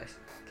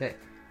Okay.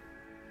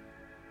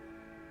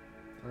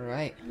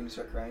 Alright. You gonna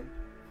start crying?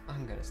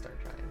 I'm gonna start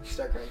crying.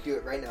 Start crying. Do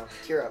it right now.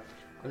 Tear up.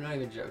 I'm not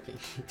even joking.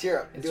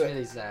 Tear up. It's Do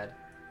really it. sad.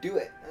 Do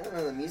it. I don't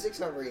know. The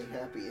music's not very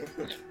happy.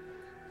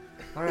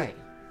 Alright.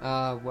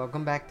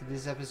 Welcome back to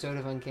this episode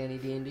of Uncanny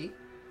D&D.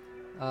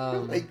 I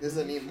don't like this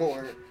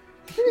anymore.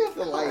 Turn off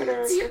the Carter,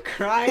 lights. you're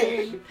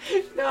crying.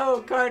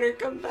 No, Carter,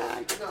 come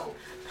back. No.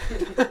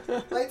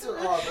 Lights are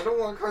off. I don't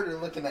want Carter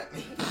looking at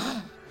me.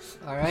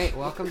 Alright,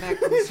 welcome back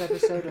to this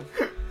episode of...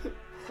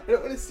 I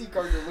don't want to see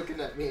Carter looking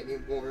at me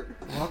anymore.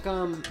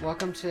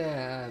 Welcome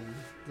to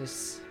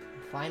this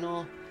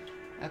final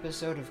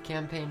episode of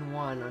Campaign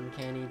 1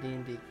 Uncanny D&D.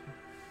 I'm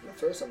gonna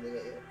throw something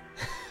at you.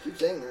 Keep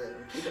saying that.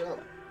 Keep it up.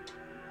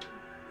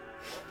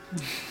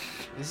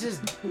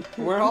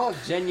 We're all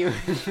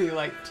genuinely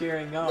like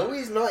tearing up. No,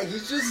 he's not.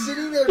 He's just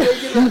sitting there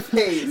making a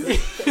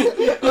face.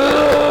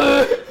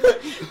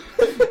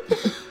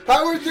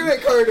 Power through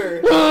it,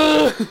 Carter.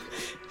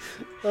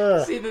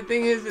 See, the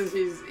thing is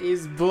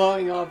he's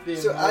blowing off the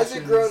So, emotions. as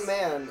a grown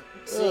man,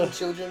 seeing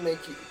children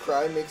make you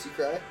cry makes you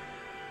cry?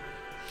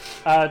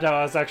 No,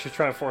 I was actually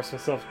trying to force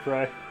myself to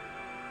cry.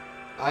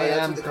 I That's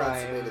am what the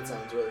crying. constipated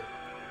sounds really.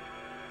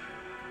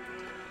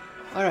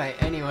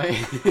 Alright, anyway.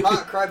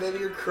 Cry baby,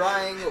 you're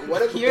crying.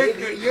 What a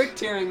baby. You're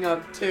tearing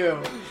up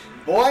too.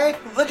 Boy,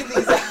 look at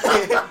these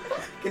eyes.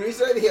 Can we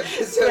start the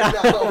episode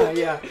now?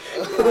 Yeah.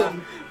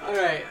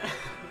 Alright.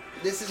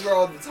 This is where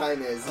all the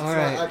time is. It's All not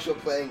right. actual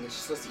playing. It's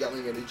just us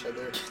yelling at each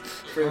other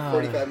for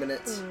 45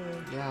 minutes.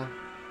 Yeah.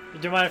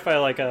 Do you mind if I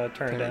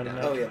turn it down? it down.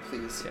 Oh yeah,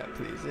 please. Yeah,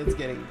 please. It's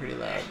getting pretty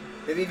loud.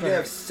 Maybe if you But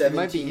have 17 it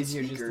might be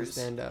easier speakers. just to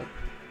stand up.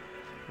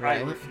 I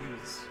Right?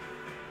 refuse.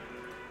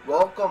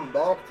 Welcome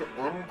back to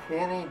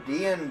Uncanny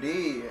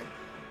D&D.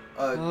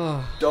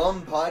 A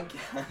dumb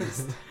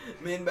podcast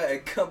made by a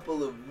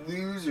couple of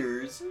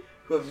losers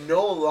who have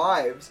no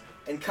lives.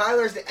 And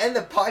Kyler's to end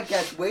the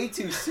podcast way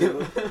too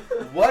soon.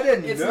 What a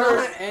It's nerd.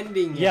 not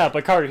ending yet. Yeah,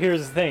 but Carter,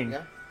 here's the thing.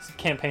 Yeah?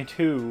 Campaign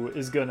 2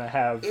 is gonna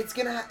have... It's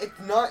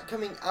not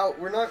coming out.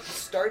 We're not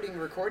starting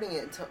recording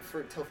it until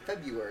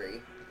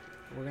February.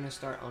 We're gonna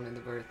start on the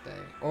birthday,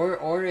 or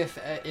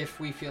if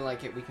we feel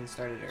like it, we can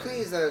start it early.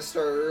 Please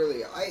start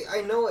early.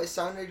 I know it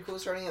sounded cool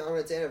starting it on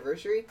its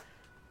anniversary,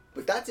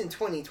 but that's in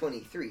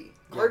 2023. Yeah.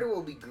 Carter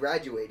will be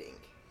graduating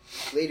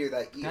later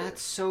that year.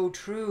 That's so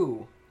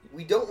true.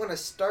 We don't want to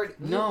start.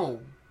 No,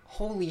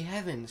 holy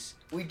heavens.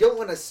 We don't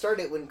want to start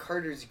it when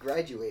Carter's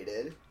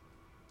graduated.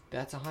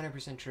 That's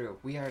 100% true.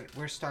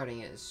 We're starting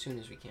it as soon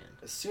as we can.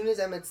 As soon as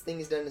Emmett's thing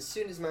is done, as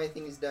soon as my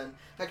thing is done.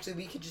 Actually,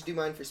 we could just do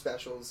mine for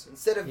specials.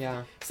 Instead of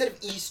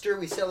Easter,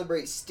 we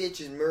celebrate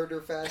Stitch's Murder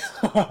Fest.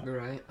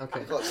 Right? Okay.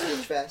 We call it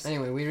Stitch Fest.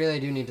 Anyway, we really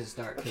do need to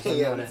start because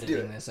Okay, I'm not let's do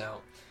editing it. this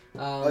out.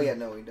 Oh yeah,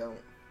 no, we don't.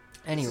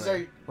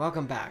 Anyway,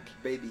 welcome back.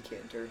 Baby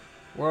canter.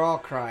 We're all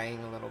crying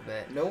a little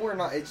bit. No, we're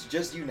not. It's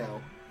just you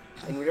now,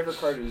 and whatever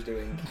Carter's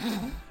doing.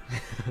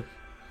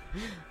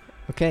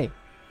 Okay,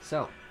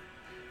 so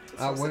Let's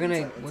we're not sit in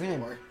gonna silence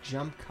anymore.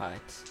 jump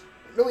cut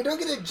No, we don't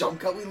get a jump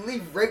cut. We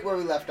leave right where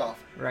we left off.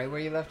 right where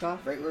you left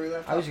off. Right where we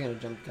left I off. was gonna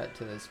jump cut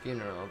to this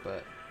funeral,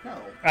 but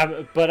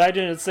No. but I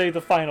didn't say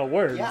the final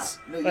words. Yeah.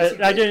 No, yes,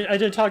 you I did.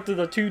 didn't talk to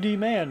the 2D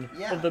man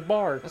Yeah. at the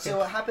bar. Okay. So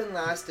what happened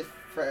last,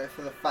 for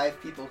the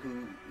 5 people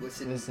who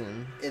listened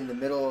in the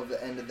middle of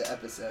the end of the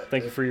episode?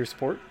 Thank you for your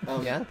support.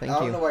 Yeah, thank I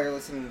don't you. know why you're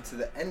listening to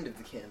the end of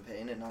the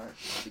campaign and not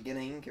the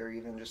beginning or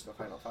even just the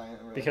final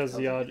 5.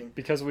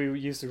 Because we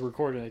used to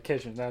record in a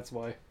kitchen, that's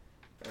why.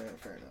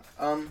 Fair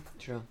enough.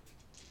 True.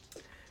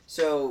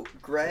 So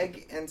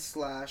Greg and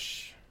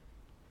Slash,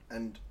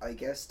 and I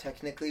guess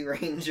technically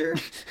Ranger,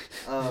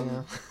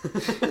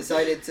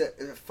 decided to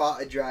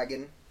fought a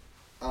dragon.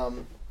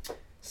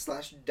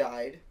 Slash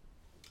died.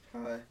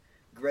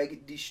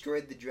 Greg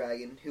destroyed the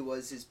dragon, who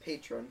was his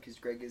patron, because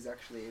Greg is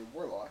actually a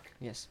warlock.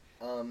 Yes.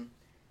 And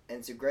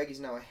so Greg is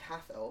now a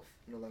half elf,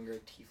 no longer a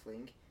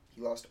tiefling.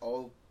 He lost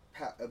all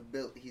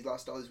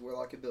his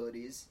warlock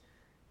abilities.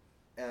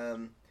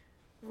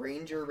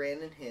 Ranger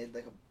ran and hid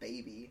like a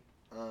baby.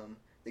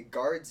 The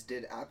guards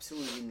did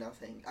absolutely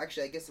nothing.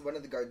 Actually, I guess one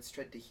of the guards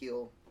tried to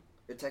heal,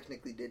 or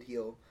technically did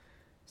heal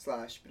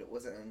Slash, but it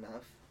wasn't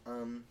enough.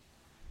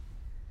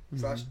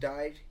 Slash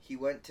died. He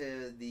went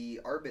to the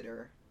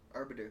Arbiter,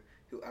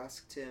 who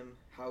asked him,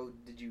 "How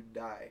did you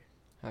die?"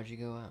 How'd you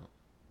go out?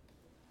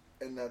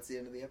 And that's the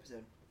end of the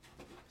episode.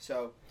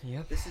 So,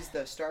 Yep. this is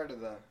the start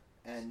of the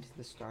end.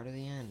 The start of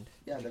the end.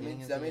 Yeah, that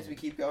means we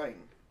keep going.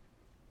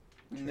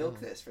 We milk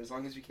this for as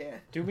long as we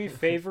can. Do me a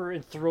favor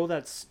and throw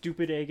that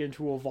stupid egg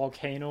into a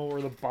volcano or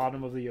the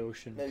bottom of the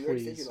ocean, No, you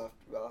already please. said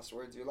your last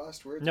words. Your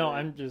last words No, were...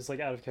 I'm just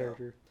out of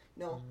character.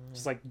 No,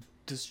 Just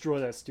destroy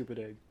that stupid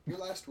egg. your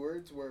last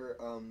words were,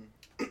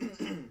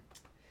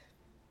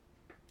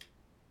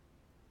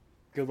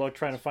 Good luck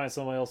trying to find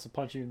someone else to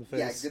punch you in the face.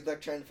 Yeah, good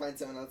luck trying to find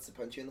someone else to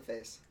punch you in the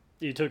face.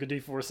 You took a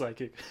D4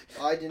 psychic.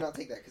 I did not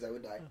take that because I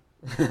would die.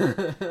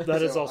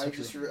 That is So also I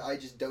true. I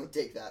just don't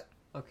take that.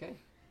 Okay.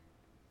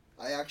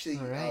 I actually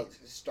All right.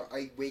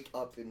 I wake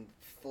up in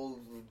full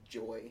of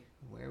joy.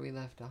 Where we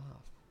left off.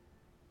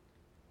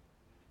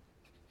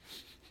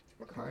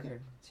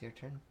 Carter, it's your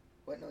turn.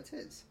 What? No, it's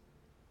his.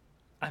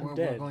 I'm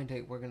dead.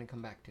 We're going to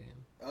come back to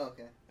him. Oh,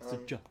 okay. It's a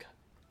jump cut.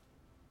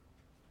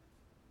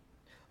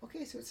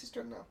 Okay, so it's his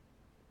turn now.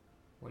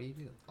 What do you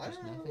do? I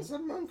Just don't know. nothing?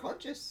 I'm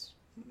unconscious.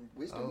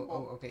 Wisdom.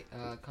 Oh, okay.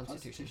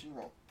 Constitution.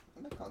 Roll.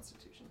 I'm a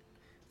Constitution.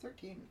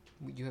 13.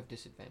 You have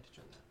disadvantage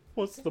on that.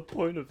 What's the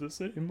point of this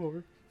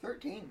anymore?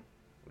 13.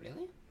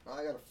 Really? Oh,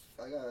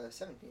 I got a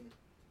 17.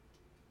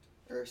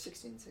 Or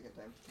 16 second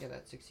time. Yeah,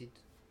 that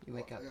succeeds. You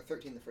wake up. I got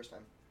 13 the first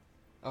time.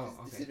 Oh,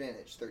 okay.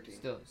 Disadvantage, 13.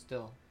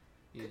 Still,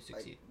 you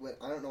succeed.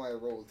 I don't know why I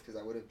rolled, because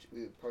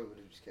we probably would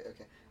have just...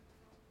 Okay.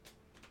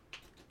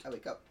 I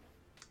wake up.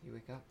 You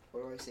wake up.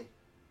 What do I see?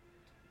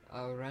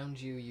 Around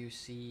you, you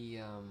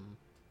see,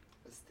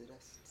 What's the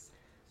dust?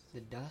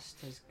 the dust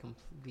has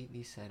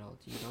completely settled.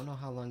 You don't know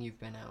how long you've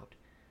been out.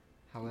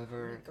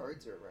 However, How many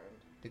guards are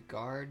around? the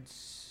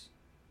guards,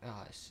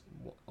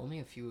 only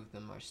a few of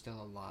them are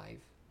still alive.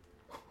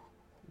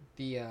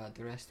 The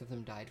rest of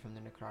them died from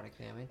the necrotic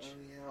damage. Oh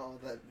yeah, all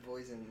that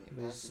poison.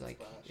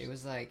 It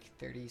was like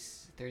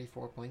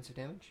 34 points of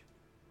damage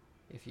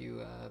if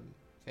you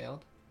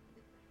failed.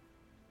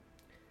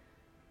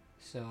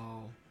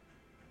 So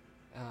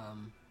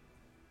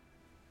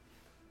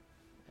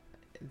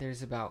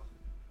there's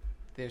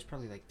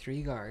probably like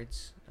 3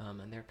 guards,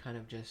 and they're kind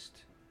of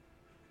just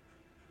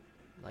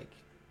like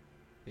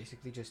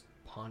basically just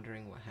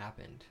pondering what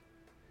happened.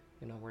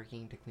 They're not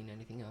working to clean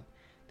anything up.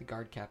 The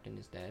guard captain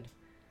is dead.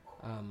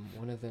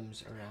 One of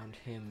them's around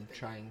him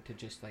trying to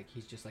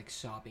he's just like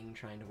sobbing,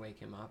 trying to wake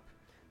him up.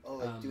 Oh,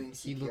 like doing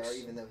CPR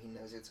even though he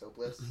knows it's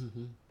hopeless?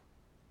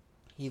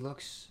 He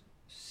looks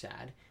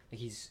sad. Like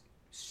he's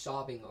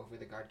sobbing over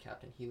the guard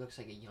captain. He looks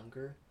like a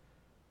younger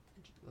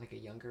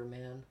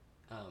man,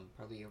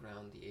 probably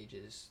around the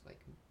ages, like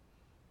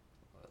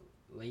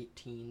late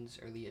teens,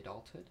 early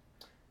adulthood.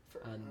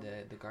 And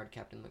the guard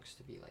captain looks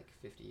to be like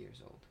 50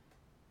 years old.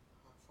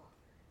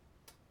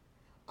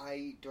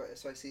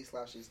 So I see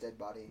Slash's dead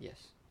body.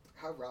 Yes.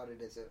 How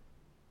rotted is it?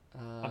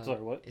 I'm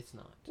sorry, what? It's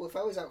not. Well, if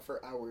I was out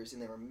for hours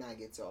and there were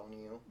maggots on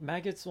you...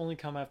 Maggots only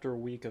come after a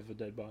week of a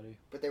dead body.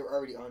 But they were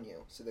already on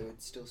you, so they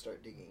would still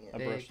start digging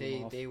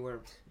in. They were...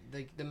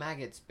 The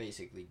maggots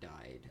basically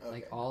died. Okay.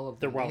 Like, all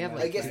of They're them. They have,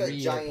 like, I guess that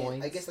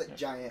points.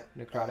 giant...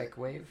 Necrotic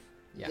wave?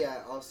 Yeah.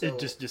 Yeah, also... It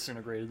just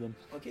disintegrated them.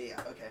 Okay,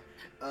 yeah, okay.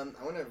 I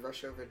want to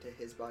rush over to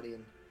his body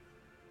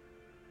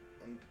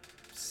and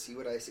see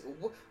what I see.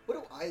 What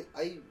do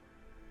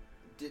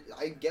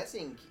I'm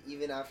guessing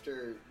even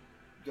after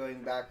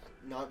going back,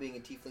 not being a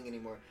tiefling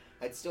anymore,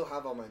 I'd still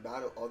have all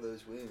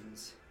those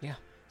wounds. Yeah.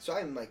 So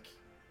I'm like,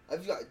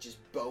 I've got just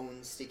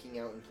bones sticking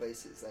out in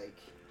places. Like,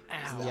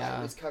 Ow.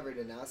 I was covered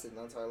in acid, and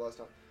that's how I lost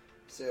all.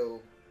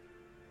 So,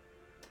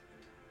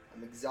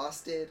 I'm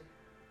exhausted.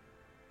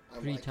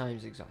 I'm 3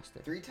 times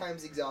exhausted. 3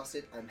 times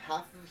exhausted. I'm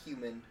half of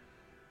human,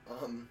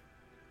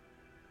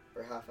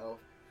 or half elf.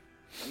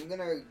 I'm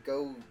gonna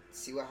go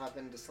see what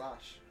happened to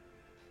Slash.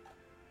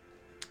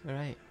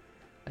 Alright.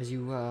 As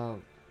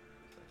you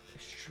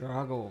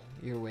struggle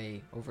your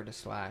way over to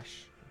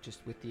Slash, just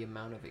with the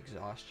amount of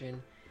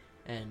exhaustion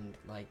and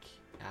like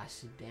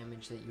acid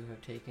damage that you have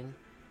taken,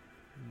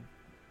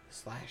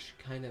 Slash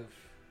kind of...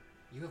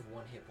 You have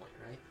 1 hit point,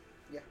 right?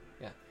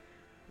 Yeah.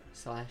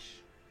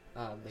 Slash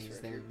lays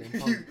there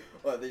limp on...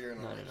 No.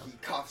 He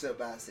coughs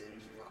up acid.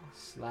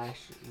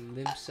 Slash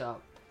limps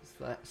up.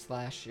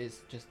 Slash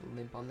is just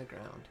limp on the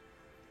ground.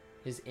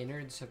 His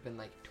innards have been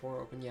like tore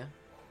open, yeah?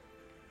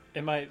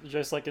 Am I,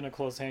 just like in a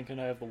close hand, can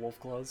I have the wolf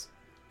claws?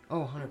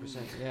 Oh, 100%,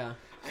 yeah.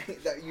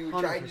 That you 100%.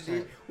 tried to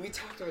do. We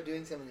talked about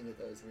doing something with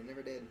those, and we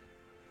never did.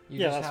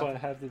 That's why I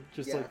have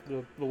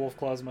the wolf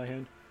claws in my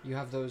hand. You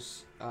have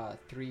those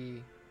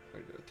 3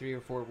 or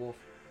 4 wolf...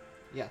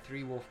 Yeah,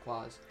 3 wolf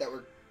claws. That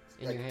were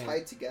in like your hand.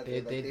 tied together.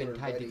 They've been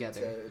tied ready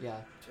together, to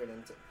yeah. Turn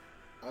into...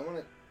 I want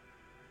to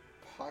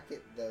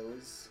pocket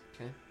those.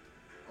 Okay.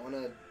 I want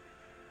to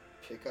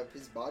pick up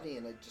his body,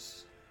 and I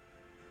just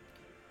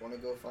want to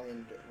go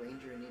find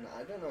Ranger and Nina.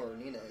 I don't know where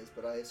Nina is,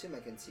 but I assume I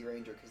can see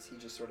Ranger because he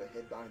just sort of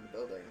hid behind the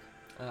building.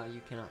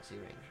 You cannot see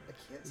Ranger. I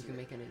can't see. You can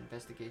make an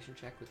investigation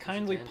check with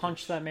Kindly disadvantage.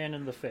 punch that man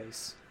in the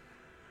face.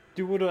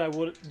 Do what I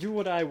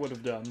would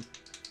have done.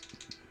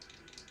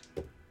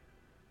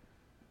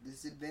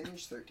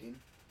 Disadvantage 13.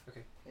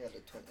 Okay. I got a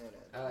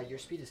 20. Your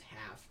speed is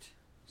halved,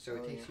 so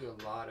it takes you a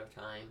lot of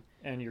time.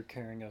 And you're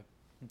carrying a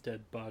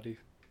dead body.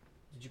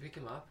 Did you pick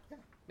him up? Yeah.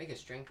 Make a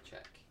strength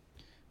check.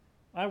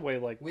 I weigh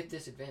like... With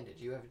disadvantage.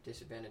 You have a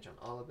disadvantage on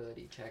all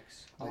ability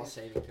checks, all Nice.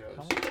 saving throws,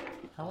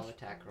 How all much?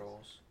 attack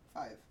rolls.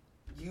 5.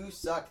 You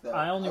suck, though.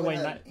 I only weigh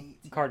would have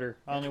 18. Carter.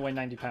 I only weigh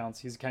 90 pounds.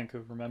 He's a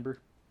Kenku, remember?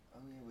 Oh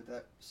yeah, with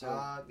that. So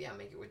Yeah,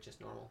 make it with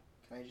just normal.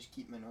 can I just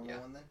keep my normal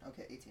one then?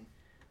 Okay, 18.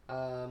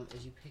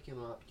 As you pick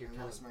him up, you're I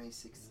kind lost of my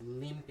 6.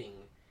 limping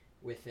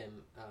with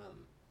him.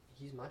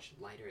 He's much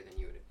lighter than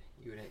you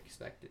would have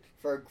expected.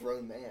 For a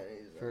grown man,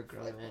 he's For a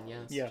grown man,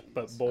 yeah. Yeah,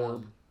 but Jesus.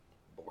 Borb.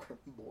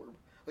 Borb.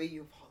 Wait,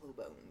 you have hollow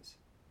bones.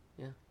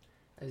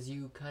 As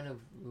you kind of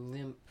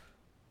limp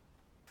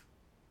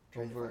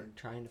Trying to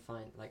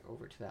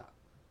over to that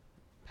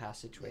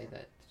passageway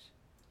that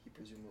He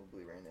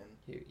presumably ran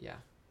in. Yeah.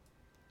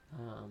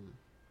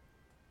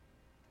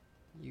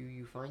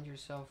 You find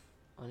yourself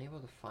unable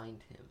to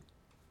find him.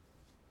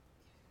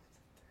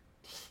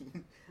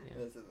 Yeah.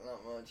 This is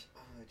not much.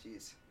 Oh,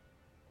 jeez.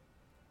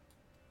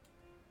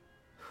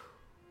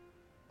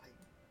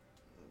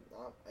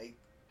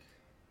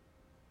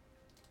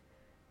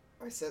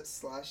 I set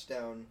Slash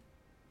down,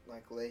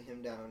 like lay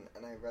him down,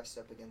 and I rest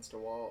up against a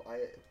wall. I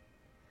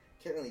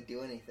can't really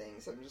do anything,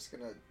 so I'm just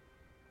gonna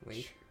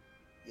Wait.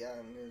 Yeah,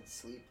 I'm gonna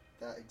sleep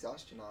that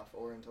exhaustion off,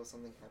 or until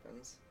something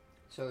happens.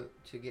 So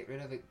to get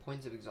rid of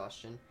points of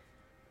exhaustion,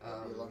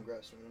 That'll be a long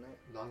rest, wouldn't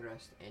it? long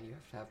rest, and you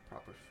have to have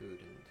proper food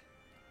and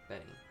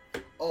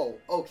bedding. Oh,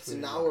 so Food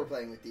now and we're water.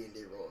 playing with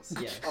D&D rules.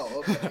 Yes. Oh,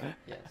 okay.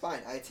 Yes. Fine,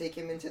 I take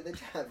him into the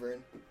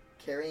tavern,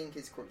 carrying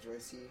his corpse. Do I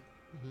see?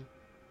 Mhm.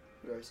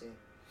 Who do I see?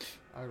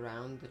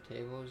 Around the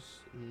tables,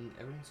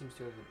 everyone seems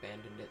to have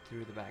abandoned it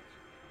through the back.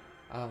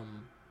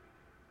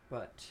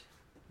 But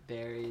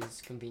there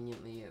is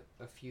conveniently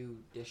a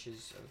few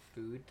dishes of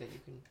food that you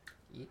can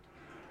eat.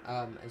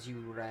 As you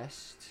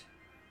rest,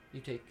 you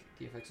take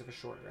the effects of a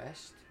short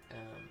rest,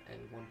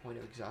 and 1 point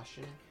of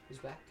exhaustion is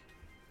back.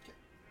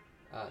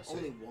 So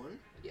Only one?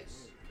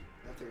 yes.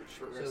 After a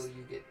short So rest.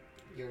 you get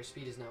your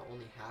speed is now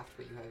only half,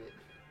 but you have it.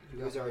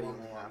 You It was have already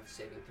normal only on half.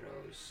 saving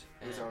throws.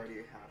 It was and- already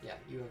half. Yeah,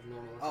 you have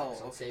normal Oh,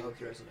 effects on okay, saving okay.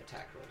 throws and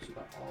attack rolls,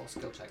 but all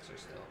skill checks are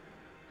still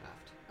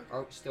halved. Okay.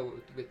 Or still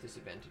with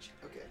disadvantage.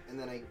 Okay, and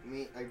then I get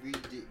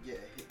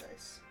a hit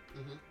dice.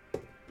 Mm-hmm.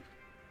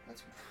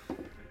 That's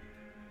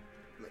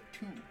like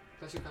 2.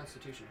 Plus your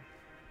constitution.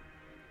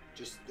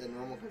 Just the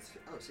normal.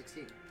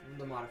 16.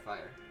 The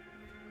modifier.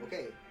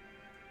 Okay.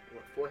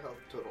 What, 4 health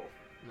total.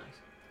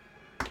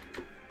 Nice.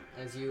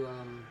 As you,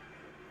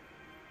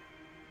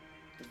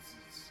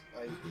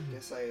 I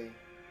guess I.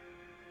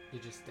 you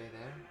just stay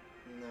there?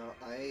 No,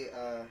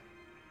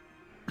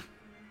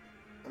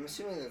 I'm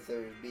assuming that there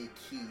would be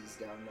keys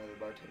down by the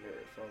bartender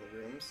for all the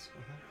rooms.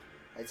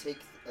 Uh-huh.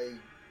 I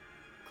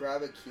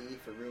grab a key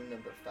for room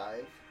number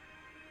 5.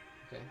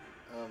 Okay.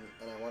 And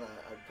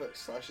I put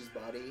Slash's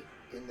body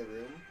in the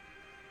room.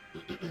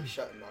 I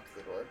shut and lock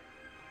the door.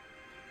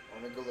 I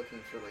wanna go looking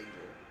for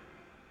Ranger.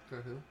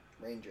 For who?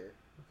 Ranger.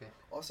 Okay.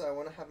 Also, I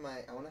wanna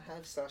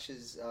have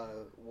Slash's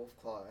wolf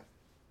claw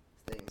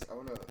things. I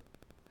wanna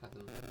Have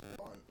them.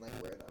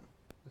 wear them.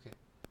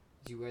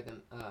 As you wear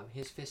them,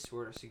 his fists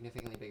were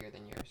significantly bigger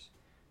than yours.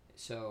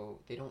 So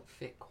they don't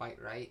fit quite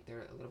right.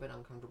 They're a little bit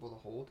uncomfortable to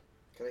hold.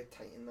 Could I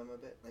tighten them a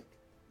bit?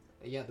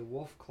 Yeah, the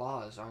wolf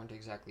claws aren't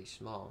exactly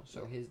small,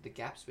 so the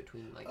gaps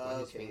between where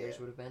his Okay, fingers yeah.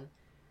 would have been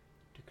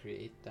to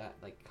create that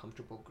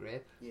comfortable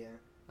grip. Yeah.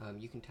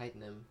 You can tighten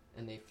them,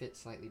 and they fit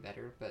slightly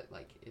better, but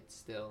it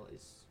still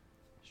is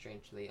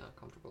strangely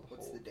uncomfortable to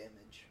What's hold. the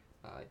damage?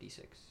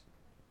 D6.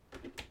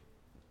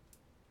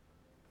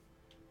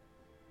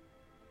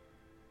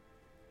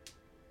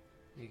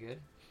 You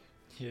good?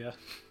 Yeah.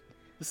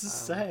 This is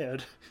Um,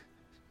 sad.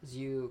 As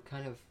you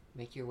kind of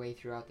make your way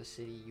throughout the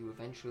city, you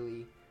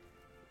eventually,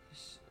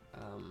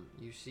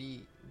 you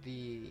see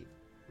the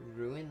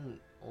ruin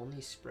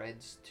only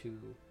spreads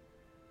to,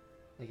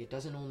 it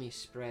doesn't only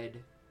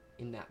spread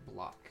in that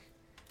block.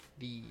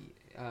 The,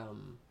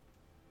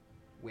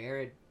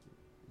 where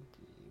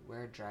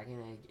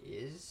Dragon Egg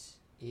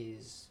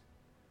is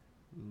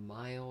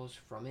miles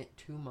from it,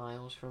 2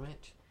 miles from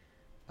it.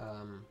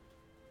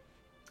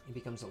 It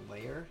becomes a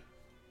layer.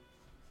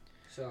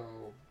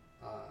 So,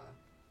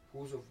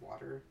 pools of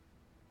water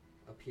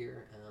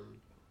appear.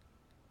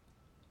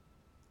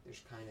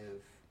 There's kind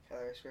of, Can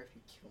I swear if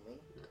you kill me?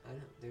 I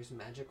don't. There's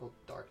magical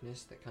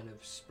darkness that kind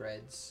of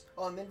spreads.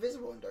 Oh, I'm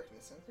invisible in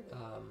darkness. Sounds like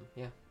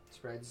Yeah,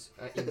 spreads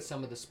in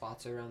some of the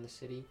spots around the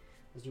city.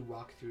 As you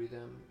walk through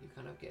them, you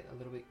kind of get a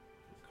little bit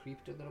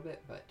creeped a little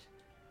bit, but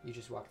you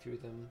just walk through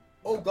them.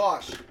 Oh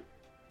gosh!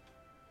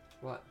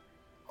 What?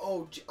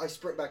 Oh, I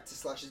sprint back to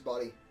Slash's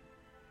body.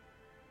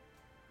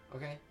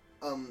 Okay.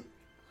 I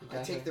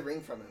Gotcha. take the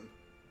ring from him.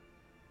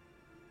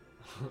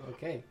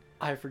 Okay.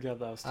 I forgot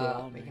that was still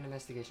on Make me. an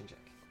investigation check.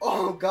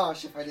 Oh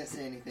gosh, if I didn't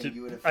say anything,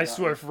 you would have. I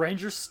swear, if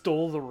Ranger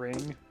stole the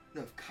ring,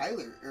 No, if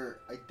Kyler or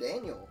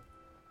Daniel.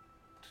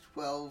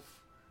 12,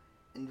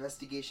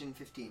 investigation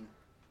 15.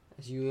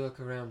 As you look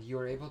around, you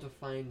are able to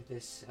find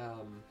this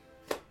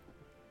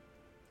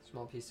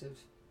small piece of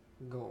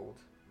gold,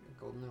 a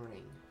golden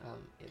ring.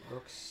 It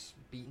looks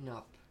beaten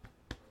up.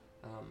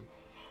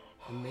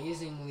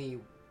 Amazingly,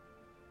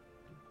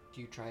 do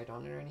you try it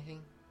on or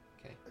anything?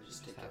 Okay, I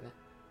just you take have it,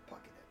 it.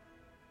 pocket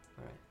it.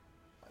 All right.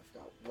 I've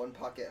got one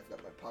pocket. I've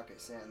got my pocket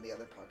sand. The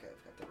other pocket,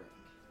 I've got the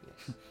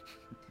ring.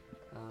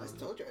 Yes. I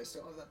told you I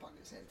still have that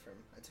pocket sand from.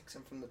 I took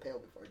some from the pail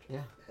before I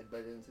Yeah.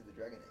 headbutted into the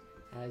dragon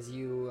egg. As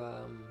you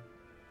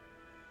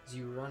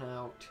run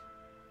out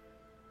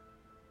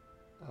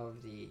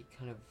of the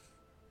kind of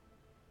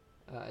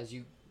as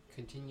you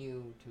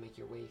continue to make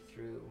your way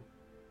through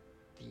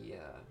the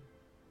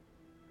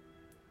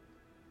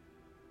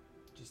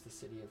just the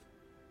city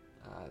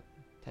of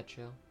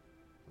Tetchel,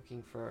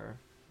 looking for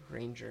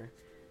Ranger,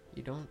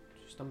 you don't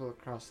stumble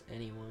across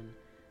anyone.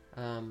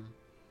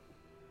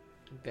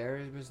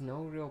 There was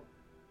no real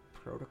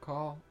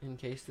protocol in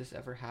case this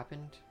ever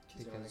happened.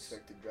 Because no one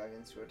expected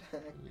dragons to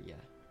attack.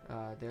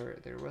 Yeah.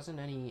 There wasn't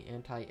any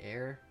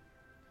anti-air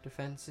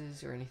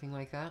defenses or anything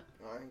like that.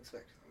 No, I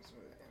expected those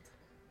were the anti.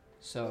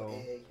 So. No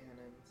AA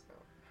cannons, no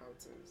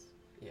howitzers.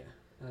 Yeah.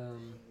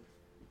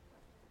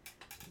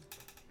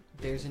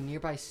 There's a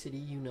nearby city,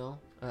 you know.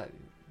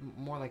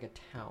 More like a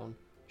town.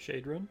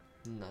 Shade Run?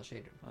 Not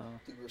Shade Run.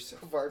 Dude, we're so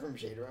far from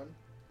Shade Run.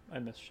 I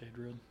miss Shade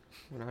Run.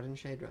 We're not in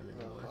Shade Run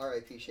anymore.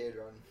 R.I.P. Shade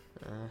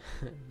Run.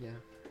 Yeah.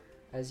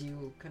 As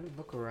you kind of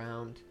look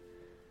around,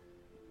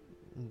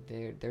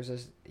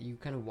 you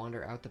kind of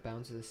wander out the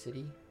bounds of the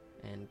city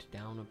and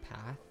down a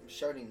path. I'm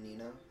shouting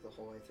Nina the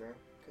whole way through,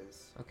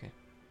 because... Okay,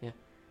 yeah.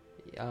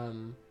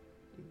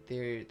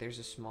 There's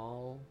a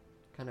small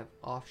kind of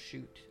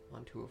offshoot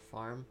onto a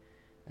farm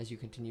as you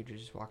continue to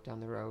just walk down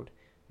the road.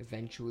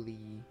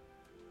 Eventually,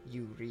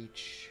 you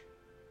reach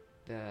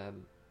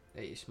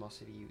a small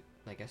city,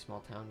 like a small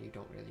town you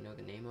don't really know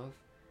the name of.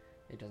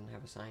 It doesn't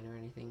have a sign or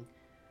anything.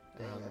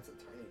 Dang, that's a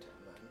tiny town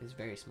then. It's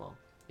very small,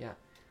 yeah.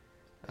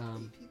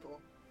 8 people?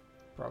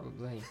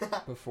 Probably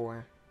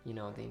before, the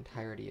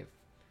entirety of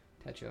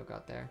Techo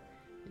got there.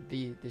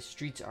 The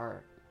streets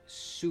are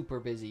super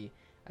busy.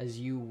 As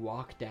you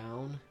walk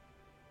down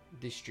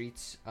the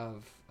streets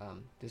of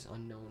this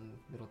unknown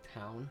little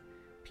town,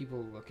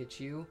 people look at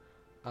you,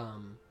 but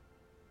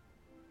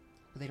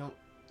they don't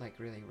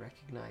really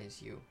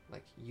recognize you.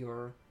 Like,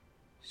 you're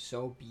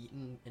so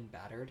beaten and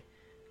battered.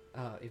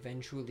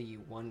 Eventually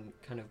one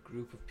kind of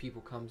group of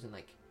people comes and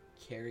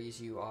carries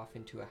you off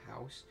into a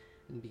house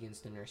and begins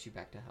to nurse you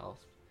back to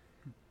health.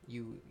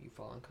 You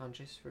fall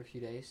unconscious for a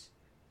few days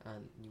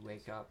and you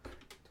wake up.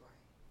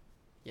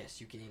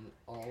 Yes, you gain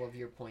all of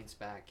your points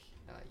back.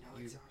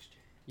 Exhaustion.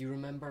 You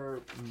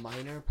remember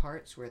minor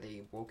parts where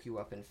they woke you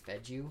up and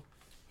fed you.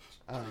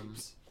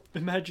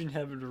 Imagine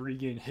having to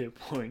regain hit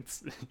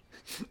points.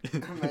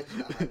 Imagine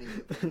not having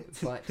hit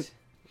points. But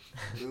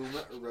Boom,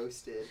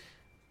 roasted.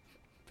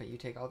 But you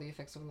take all the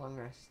effects of a long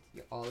rest.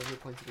 All of your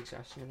points of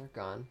exhaustion are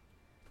gone.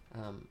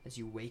 As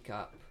you wake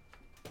up,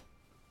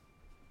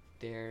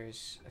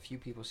 there's a few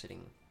people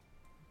sitting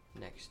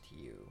next to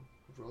you.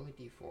 Roll a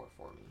d4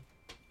 for me.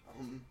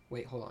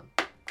 Wait, hold on.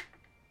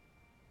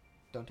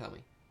 Don't tell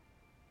me.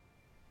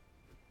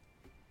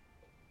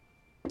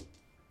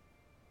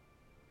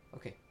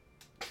 Okay.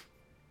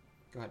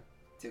 Go ahead.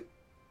 2.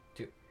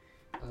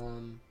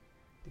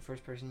 The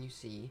first person you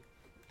see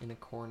in a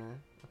corner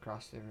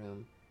across the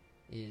room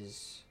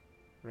is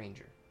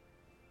Ranger.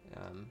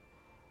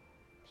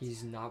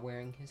 He's not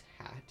wearing his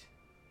hat,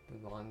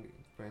 the long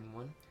brim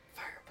one.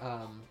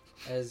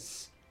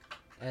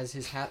 As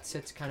his hat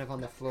sits kind of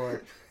on the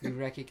floor, you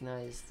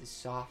recognize the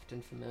soft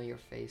and familiar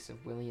face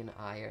of William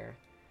Eyre.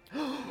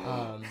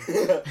 I'm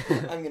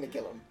gonna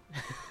kill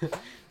him.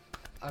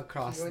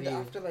 Across I'm going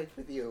to afterlife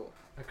with you.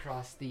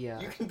 Across the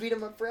you can beat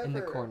him up forever. in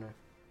the corner,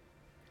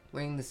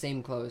 wearing the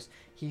same clothes.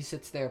 He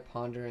sits there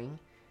pondering.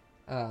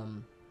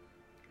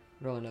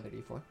 Roll another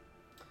d4.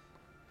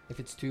 If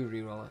it's 2,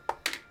 re-roll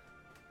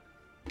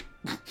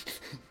it.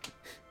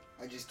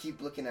 I just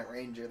keep looking at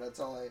Ranger. That's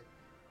all I...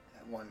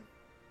 At 1.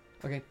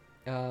 Okay.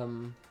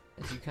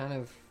 As you kind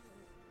of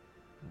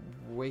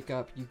wake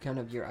up,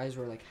 your eyes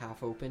were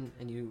half open,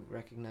 and you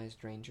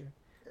recognized Ranger.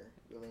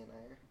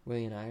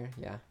 William Eyre,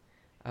 yeah.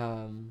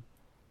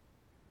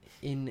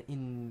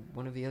 In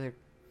one of the other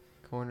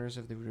corners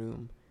of the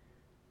room,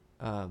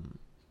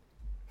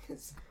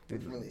 it's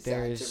really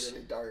sad. It's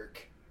really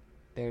dark.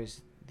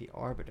 There's the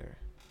Arbiter.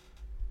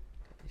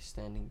 He's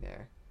standing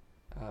there.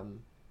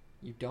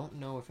 You don't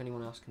know if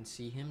anyone else can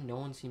see him. No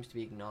one seems to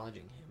be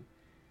acknowledging him.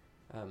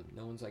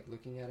 No one's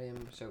looking at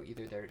him, so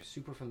either they're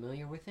super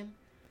familiar with him,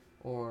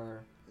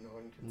 or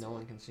no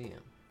one can see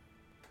him.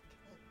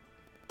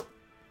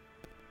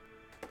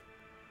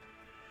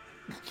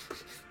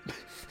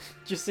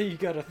 Just say you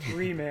got a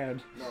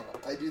 3-man. No,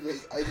 I do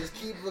this. I just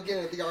keep looking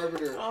at the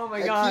Arbiter. Oh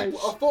my gosh!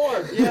 A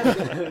 4.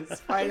 Yes,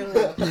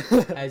 finally.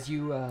 As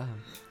you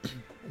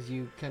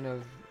kind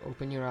of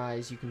open your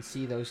eyes, you can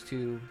see those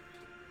two,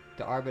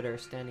 the Arbiter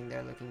standing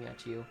there looking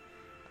at you.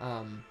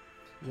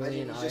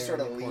 William He's Eyre just sort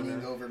of in the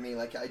leaning corner. over me,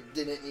 I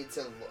didn't need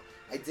to look.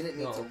 I didn't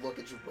need to look.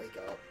 It just wake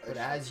up. But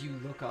as you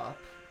look up,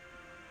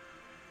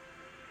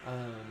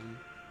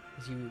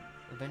 as you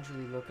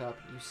eventually look up,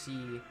 you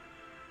see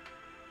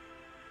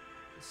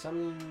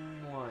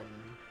someone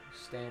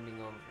standing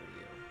over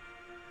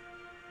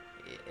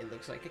you. It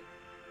looks like a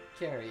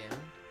carrion.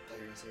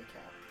 There is a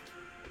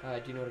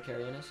cat. Do you know what a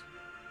carrion is?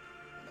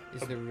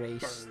 Is the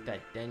race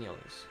that Daniel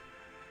is.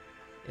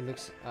 It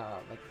looks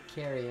like a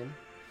carrion.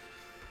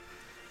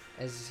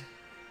 As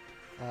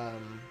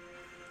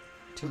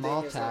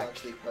Daniel's not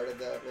actually part of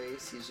that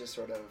race. He's just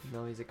sort of...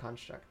 No, he's a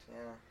construct.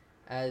 Yeah.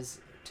 As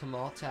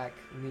Tamaltak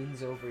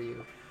leans over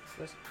you,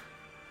 goes,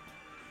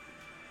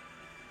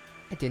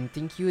 I didn't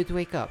think you would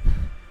wake up.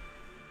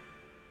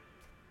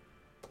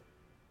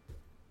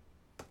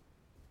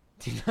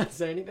 Do you not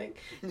say anything?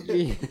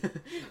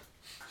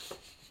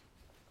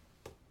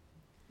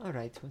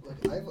 Alright.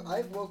 Look,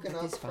 I've woken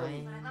up It's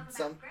fine. from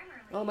some...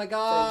 Oh my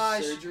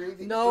gosh! surgery.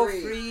 No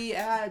 3. free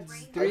ads.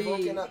 I've 3.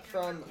 woken up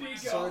from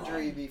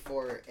surgery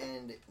before,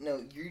 and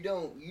no, you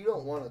don't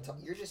want to talk.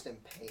 You're just in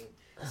pain.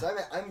 So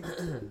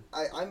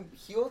I'm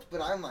healed,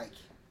 but I'm like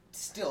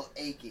still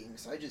aching.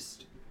 So I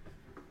just.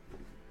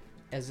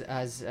 As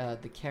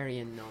the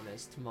carrion known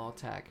as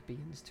Tamaltak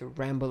begins to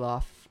ramble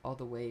off all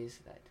the ways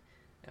that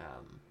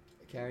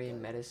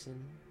carrion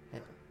medicine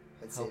had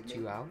helped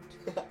you out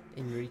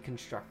in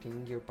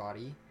reconstructing your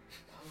body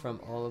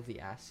from all of the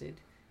acid.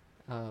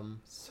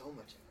 So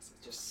much acid,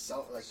 just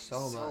so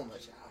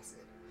much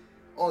acid.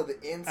 Oh,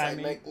 the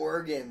inside, my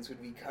organs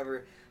would be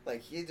covered.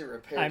 Like he had to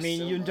repair. I mean,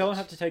 so you much. don't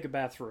have to take a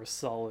bath for a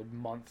solid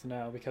month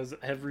now because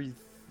every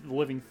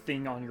living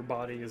thing on your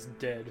body is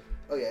dead.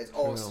 Oh yeah, it's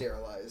all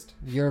sterilized.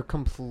 You're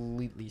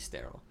completely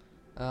sterile.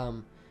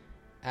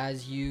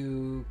 As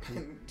you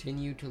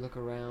continue to look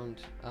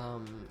around,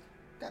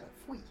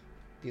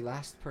 the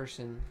last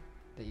person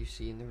that you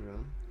see in the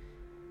room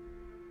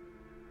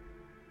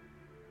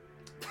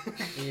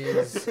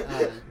is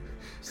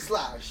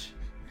Slash.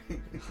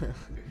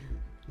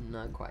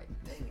 Not quite.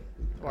 Dang it.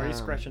 Why are you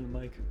scratching the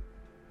mic?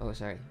 Oh,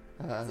 sorry.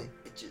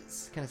 Itches.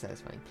 It's kind of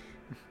satisfying.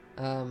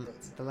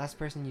 The last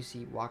person you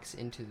see walks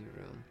into the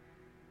room.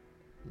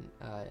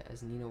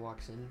 As Nina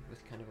walks in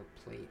with kind of a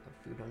plate of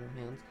food on her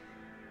hands,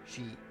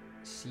 she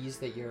sees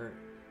that you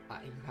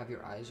have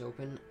your eyes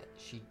open.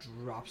 She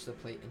drops the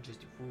plate and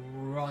just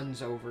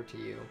runs over to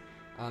you,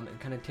 and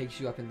kind of takes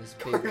you up in this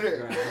big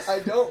grass. I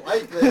don't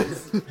like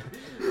this.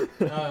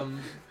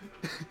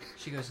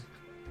 She goes,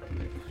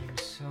 "I'm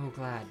so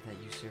glad that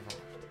you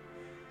survived.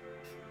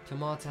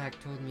 Tamaltak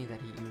told me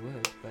that you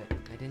would, but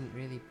I didn't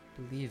really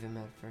believe him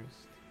at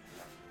first."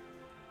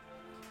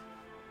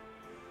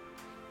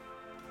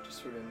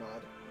 Just sort of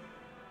nod.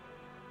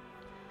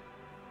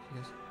 She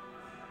goes,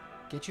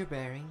 "Get your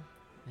bearing,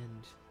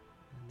 and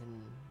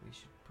then we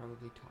should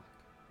probably talk."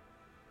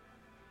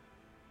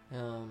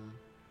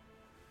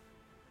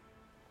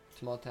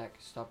 Tamaltak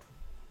stopped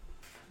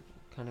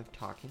kind of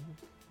talking.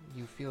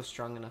 You feel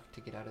strong enough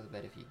to get out of the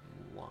bed if you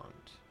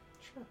want.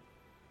 Sure.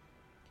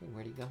 Okay,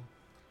 where do you go?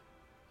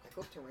 I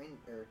go to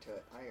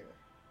Ire.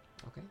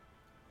 Okay.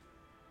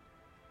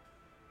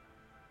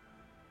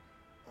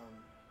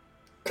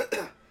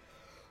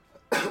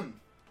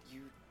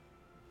 You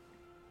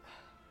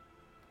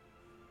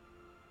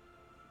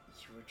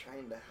were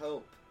trying to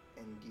help,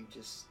 and you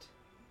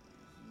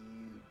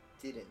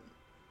didn't.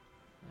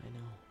 I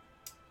know.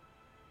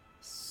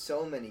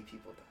 So many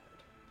people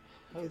died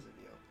because of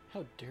you.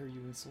 How dare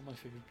you insult my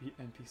favorite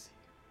NPC?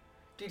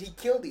 Dude, he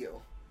killed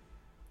you.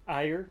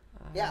 Ire?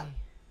 Yeah.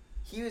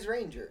 He was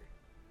Ranger.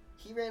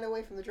 He ran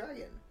away from the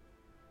dragon.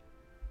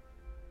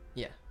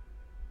 Yeah.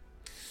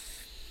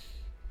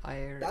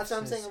 That's what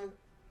I'm saying.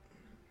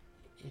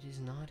 It is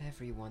not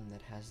everyone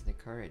that has the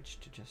courage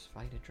to just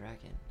fight a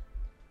dragon.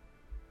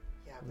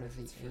 Yeah, but if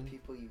it's for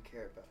people you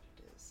care about,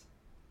 it is.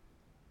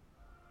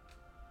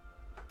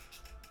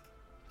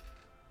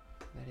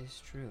 That is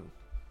true.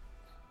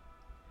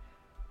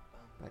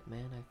 But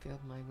man, I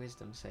failed my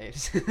wisdom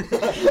saves.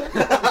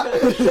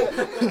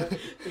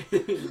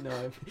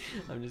 No,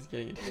 I'm just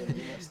kidding. Yeah,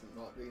 you must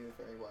not be a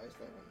very wise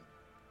man.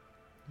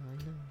 I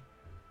know.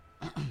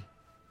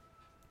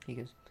 He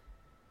goes,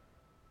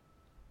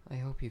 "I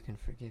hope you can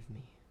forgive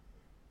me."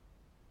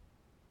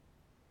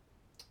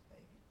 I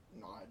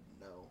nod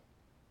no.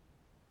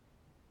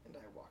 And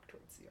I walk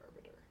towards the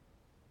Arbiter.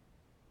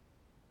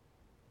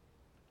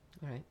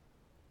 Alright.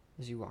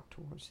 As you walk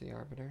towards the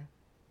Arbiter,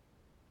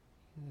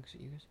 he looks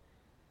at you and goes,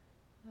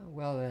 "Oh,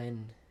 well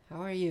then,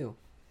 how are you?"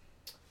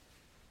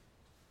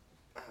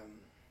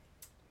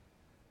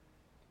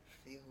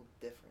 Feel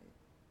different.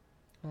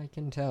 I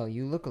can tell.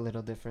 You look a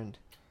little different.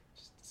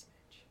 Just a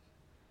smidge.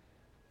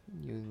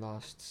 You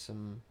lost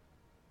some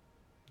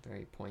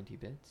very pointy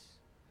bits.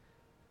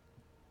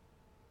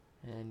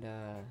 And,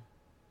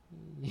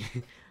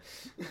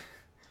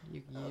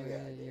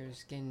 your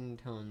skin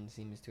tone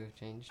seems to have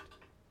changed.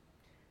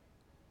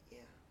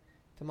 Yeah.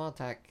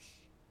 Tamaltak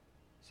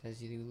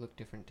says you look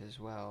different as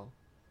well.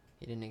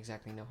 He didn't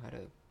exactly know how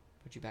to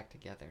put you back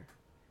together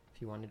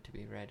if you wanted to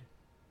be red.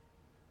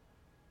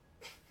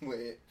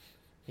 Wait.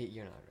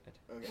 You're not red.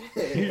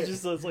 Okay. He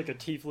just looks like a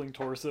tiefling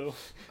torso.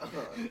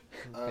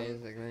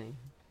 Basically.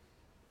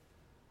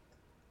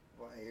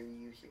 Why are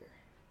you here?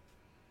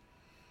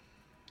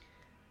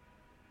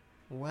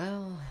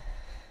 Well,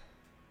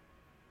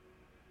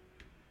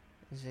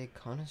 as a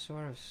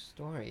connoisseur of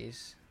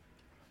stories,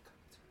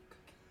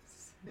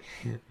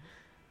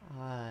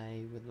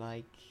 I would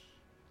like...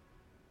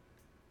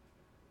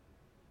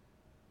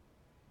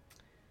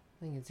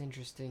 I think it's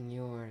interesting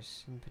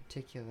yours in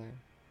particular.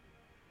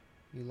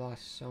 You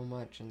lost so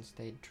much and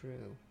stayed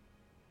true.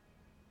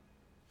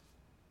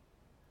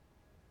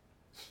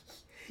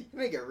 You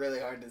make it really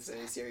hard to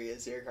stay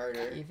serious here,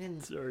 Carter.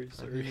 Sorry.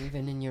 I mean,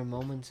 even in your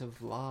moments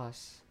of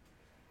loss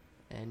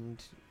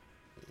and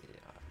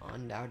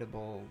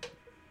undoubtable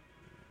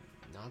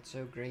not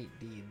so great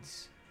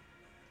deeds,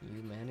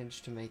 you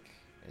managed to make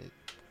a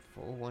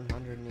full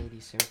 180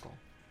 circle.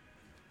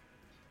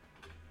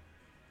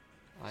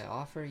 I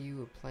offer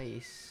you a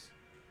place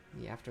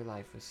in the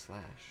afterlife with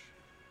Slash.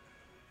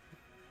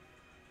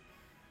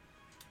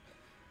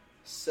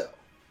 So,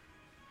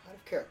 out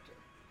of character,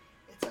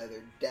 it's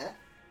either death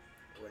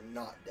or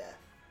not death.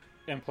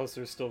 And plus,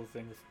 there's still the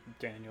thing with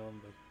Daniel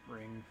and the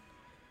ring.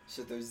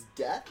 So there's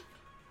death.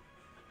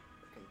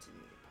 Or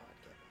continue the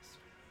podcast.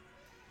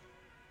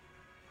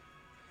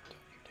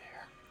 Don't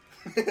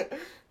you dare.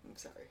 I'm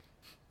sorry.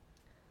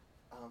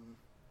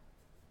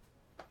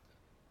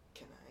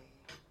 Can I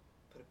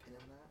put a pin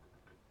in that?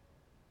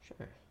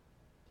 Sure.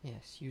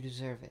 Yes, you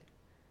deserve it.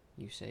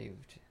 You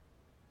saved.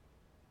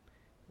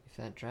 If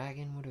that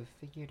dragon would have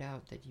figured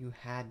out that you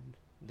had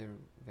the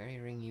very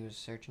ring he was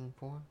searching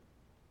for,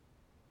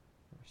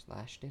 or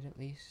Slash did at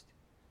least,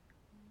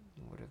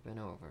 it would have been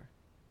over.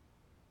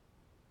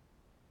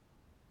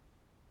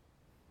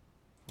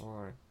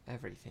 For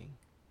everything.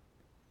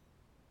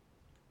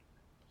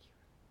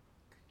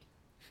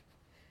 If you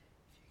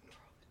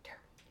ignore all the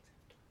terrible things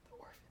I've done, the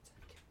orphans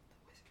I've killed, the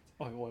wizards.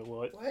 Oh,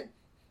 what? What?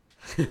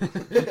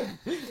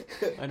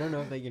 I don't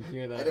know if they can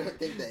hear that. I don't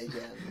think they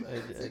can. But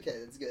it's okay.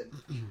 That's good.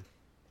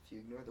 If you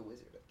ignore the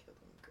wizard I killed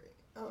him, great.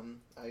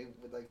 I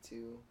would like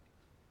to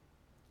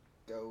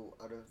go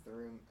out of the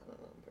room. I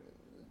don't know.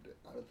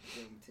 Out of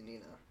the room to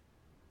Nina.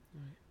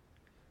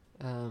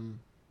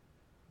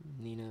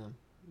 Nina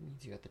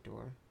meets you at the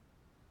door.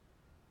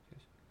 That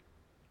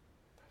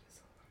is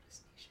the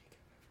loudest knee shake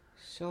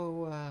I've So,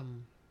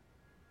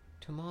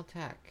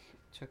 Tamaltak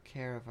took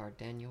care of our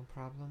Daniel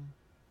problem,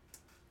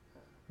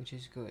 which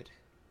is good.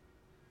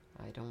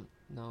 I don't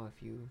know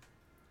if you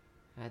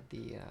had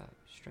the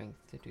strength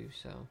to do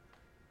so.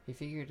 He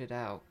figured it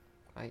out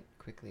quite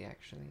quickly,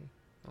 actually.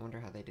 I wonder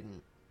how they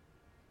didn't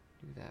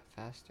do that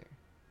faster.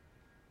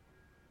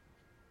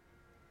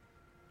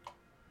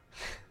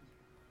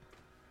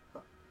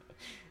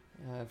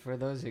 For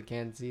those who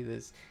can't see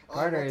this,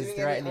 Carter is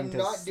threatening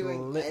to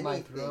slit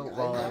my throat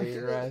while I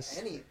rest.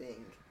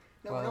 Anything.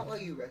 No, Well- not while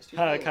you rest.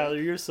 Hi,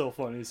 Kyler, you're so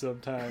funny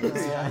sometimes.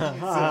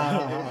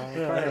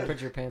 Carter,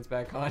 put your pants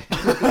back on.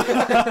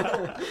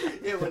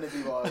 It wouldn't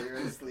be while you're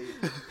asleep.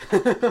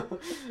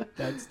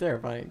 That's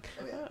terrifying.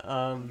 Oh, yeah.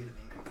 Um,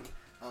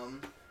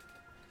 I'm getting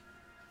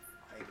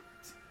angry.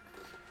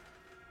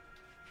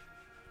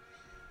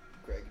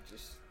 Greg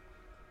just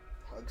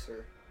hugs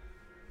her.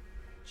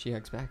 She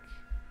hugs back.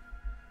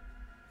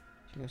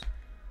 She goes,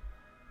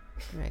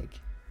 Greg,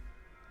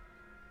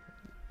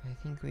 I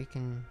think we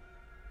can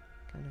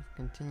kind of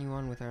continue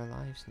on with our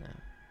lives now.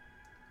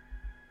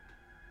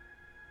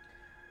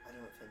 I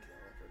don't think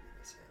they'll ever be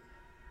the same.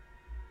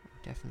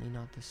 Definitely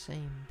not the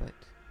same, but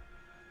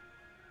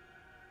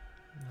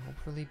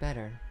hopefully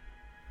better.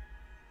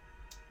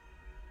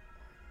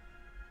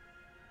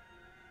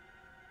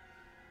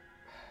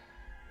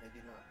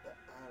 Maybe not, but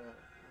I don't know.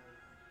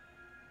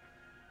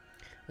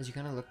 As you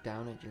kind of look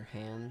down at your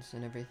hands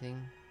and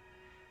everything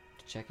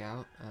to check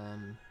out,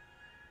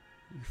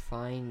 you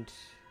find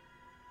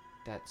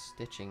that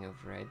stitching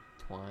of red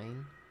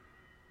twine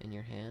in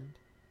your hand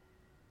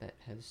that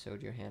has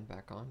sewed your hand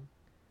back on.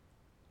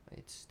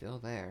 It's still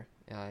there.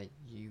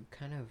 You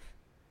kind of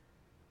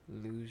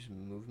lose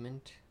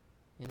movement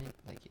in it.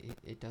 Like,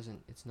 it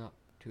doesn't, it's not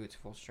to its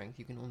full strength.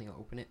 You can only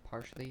open it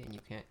partially and you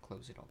can't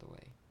close it all the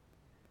way.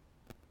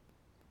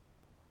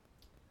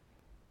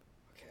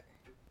 Okay.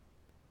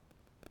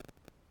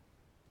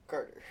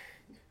 Carter.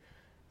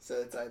 So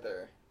it's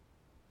either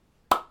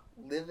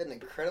live an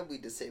incredibly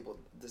disabled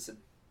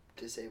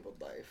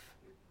life,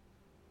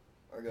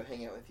 or go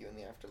hang out with you in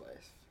the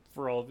afterlife.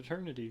 For all of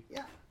eternity.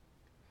 Yeah.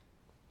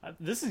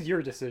 This is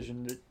your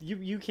decision.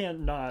 You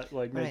can't not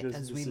make Right, this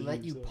as decision. we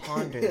let you so.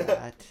 ponder Yeah.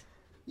 that.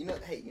 You know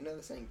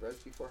the saying, bros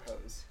before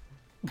hoes.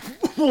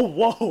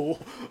 Whoa!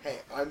 Hey,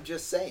 I'm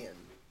just saying.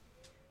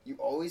 You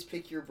always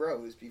pick your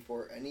bros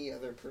before any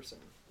other person.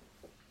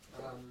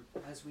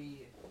 As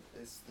we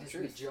It's the As we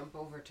truth. jump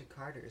over to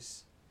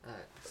Carter's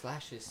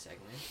Slash's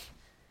segment,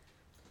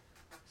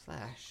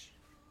 Slash,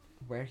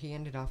 where he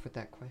ended off with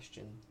that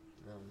question.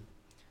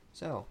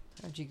 So,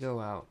 how'd you go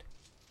out?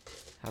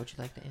 How would you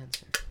like to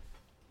answer?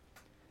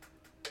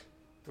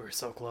 We were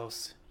so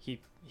close. He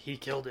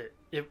killed it.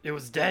 It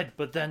was dead,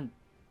 but then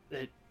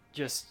it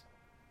just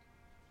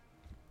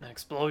an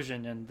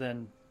explosion, and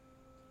then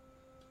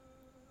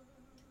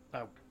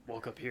I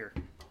woke up here.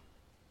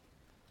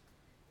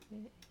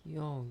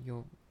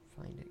 You'll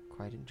find it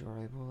quite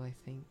enjoyable, I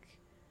think.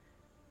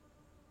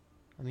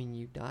 I mean,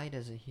 you died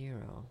as a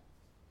hero.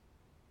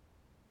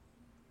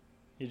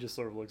 He just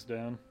sort of looks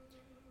down.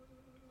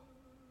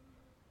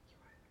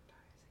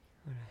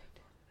 Alright.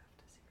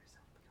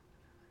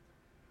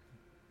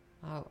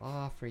 I'll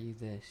offer you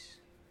this.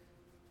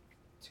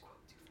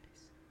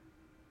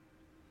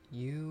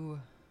 You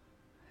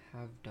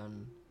have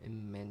done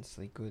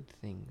immensely good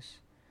things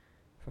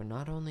for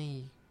not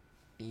only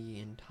the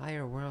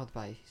entire world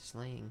by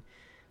slaying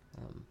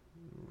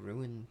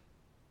ruin.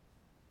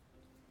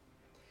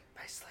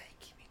 By slaying,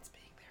 he means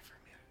being there for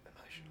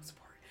emotional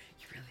support.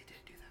 You really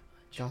did do that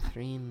much.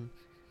 Jothreen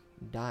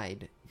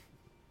died,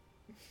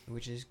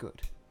 which is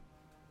good,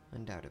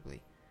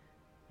 undoubtedly.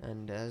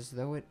 And as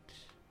though it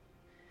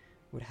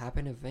would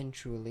happen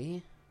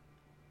eventually,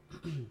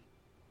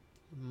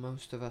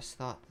 most of us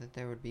thought that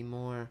there would be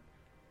more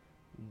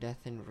death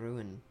and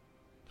ruin,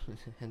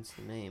 hence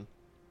the name.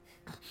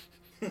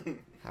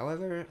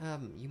 However,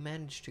 you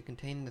managed to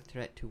contain the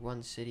threat to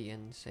one city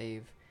and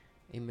save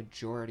a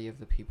majority of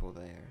the people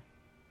there.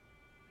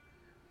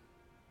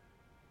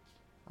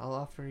 I'll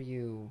offer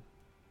you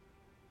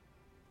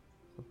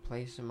a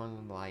place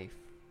among life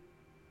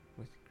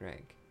with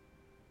Greg.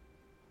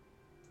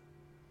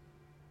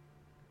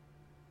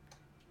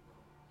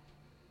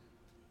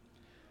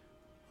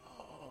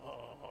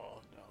 Oh,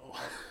 no.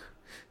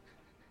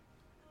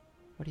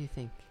 What do you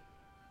think?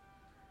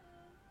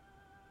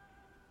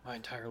 My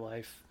entire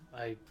life,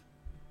 I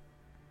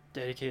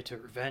dedicated to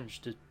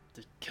revenge, to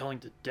killing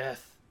to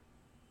death.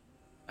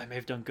 I may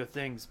have done good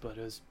things, but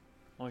it was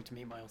only to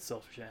meet my own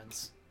selfish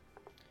ends.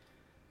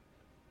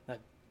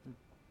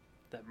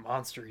 That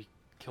monster, he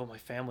killed my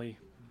family,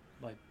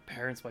 my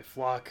parents, my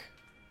flock,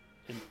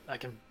 and I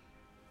can...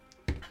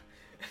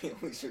 I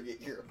always forget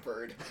you're a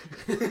bird.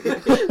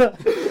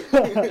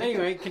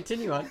 Anyway,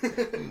 continue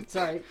on.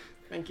 Sorry.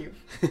 Thank you.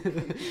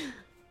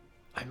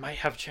 I might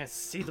have a chance to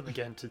see them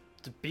again, to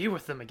be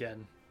with them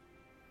again.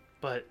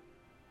 But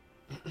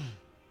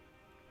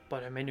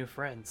I made new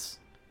friends.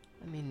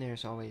 I mean,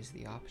 there's always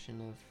the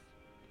option of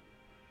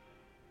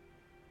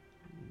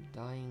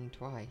dying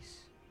twice.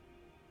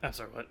 I'm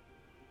sorry, what?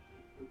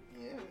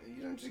 Yeah,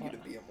 you don't just get to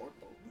be a moron.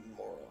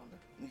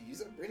 You use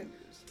that brain of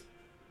yours.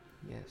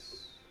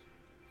 Yes.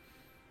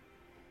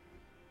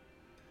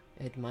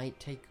 It might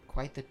take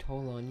quite the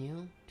toll on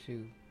you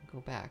to go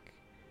back.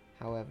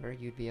 However,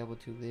 you'd be able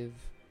to live,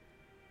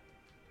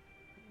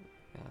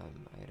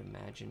 I'd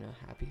imagine, a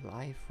happy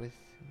life with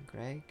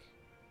Greg,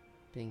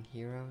 being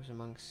heroes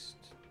amongst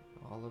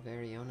all of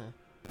Ariona.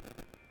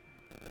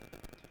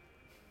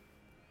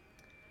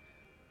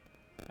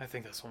 I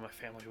think that's what my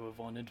family would have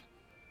wanted.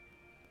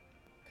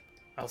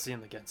 I'll see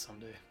him again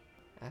someday.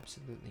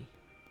 Absolutely.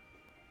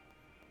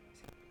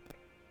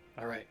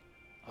 Alright,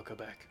 I'll go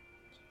back.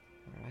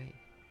 Alright.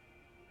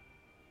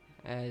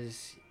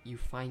 As you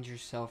find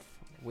yourself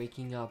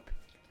waking up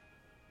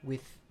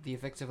with the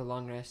effects of a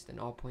long rest and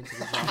all points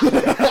of exhaustion.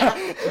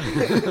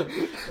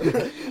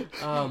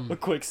 A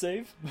quick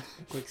save?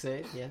 Quick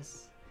save,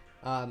 yes.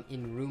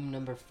 In room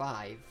number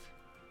 5,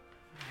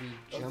 we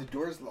jump. The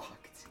door's locked.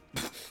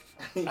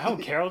 I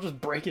don't care, I'll just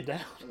break it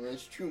down.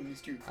 That's true,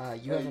 Mr.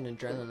 You have an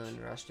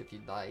adrenaline rush if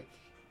you'd like.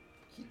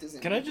 He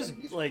doesn't. Can I just,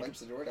 like, punch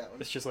the door down.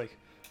 It's just like,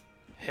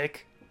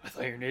 heck, I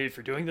thought you were an idiot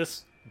for doing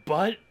this,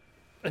 but...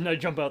 And I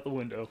jump out the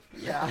window.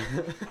 Yeah.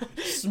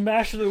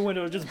 Smash through the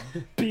window, just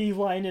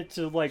beeline it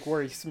to, like,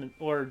 where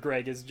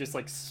Greg is just,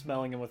 like,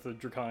 smelling him with the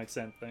draconic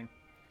scent thing.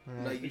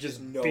 Right. No, you just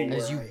know be- where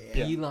As you I am.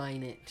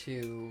 beeline it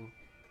to...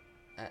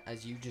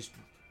 as you just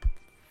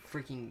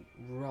freaking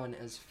run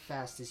as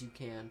fast as you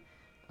can,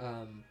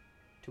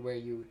 to where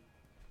you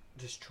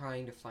just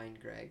trying to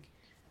find Greg.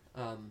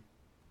 Roll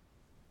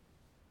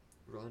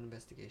an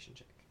investigation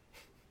check.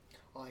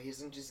 Oh, he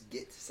doesn't just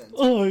get sense.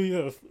 Oh,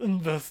 yes, He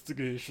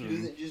investigation.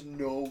 doesn't just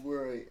know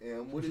where I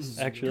am. What is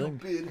Actually-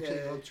 stupid Actually,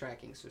 roll head.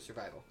 tracking, so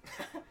survival.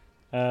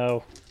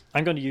 Oh,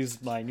 I'm going to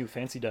use my new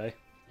fancy die.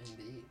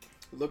 Indeed.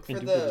 Look for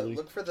Indubitably.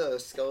 the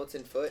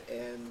skeleton foot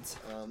and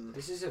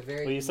This is a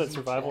very Well, you said easy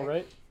survival, check.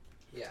 right?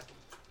 Yeah.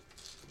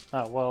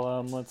 Oh,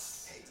 well,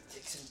 let's... Hey,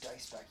 take some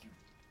dice back, you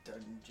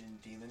dungeon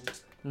demon.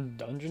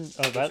 Dungeon?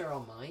 Oh, Those that... are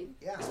all mine?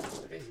 Yeah.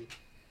 Crazy.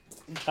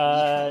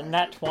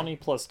 Nat 20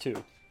 plus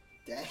 2.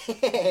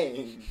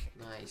 Dang.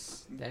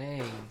 Nice.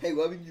 Dang. Hey,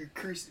 what would you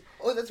curse?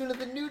 Oh, that's one of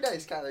the new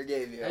dice Kyler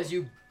gave you. As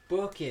you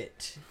book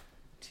it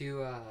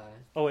to,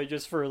 Oh, wait,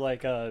 just for,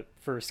 like,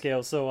 for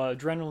scale. So,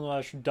 Adrenaline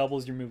Rush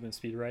doubles your movement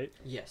speed, right?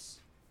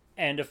 yes.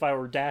 And if I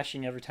were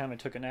dashing every time I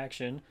took an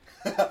action,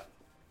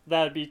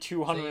 that'd be So you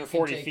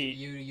 240 can take, feet.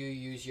 You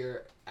use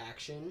your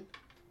action.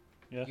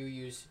 Yeah. You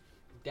use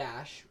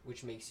dash,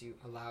 which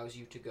allows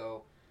you to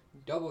go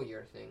double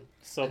your thing.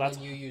 So and that's...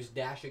 then you use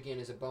dash again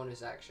as a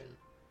bonus action.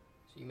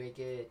 So you make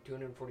it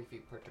 240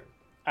 feet per turn.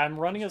 I'm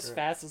running as Correct.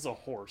 fast as a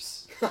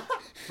horse.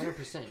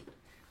 100%.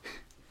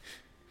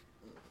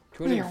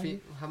 200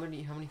 feet. How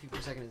many feet per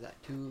second is that?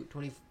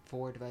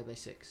 224 divided by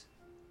 6.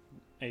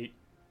 8.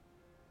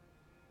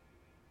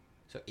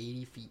 So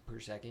 80 feet per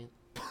second.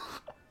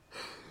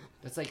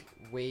 That's like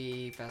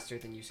way faster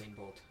than Usain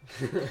Bolt.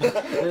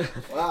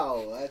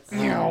 Wow, that's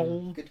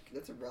Meow. good.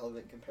 That's a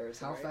relevant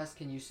comparison. How right? fast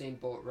can Usain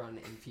Bolt run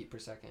in feet per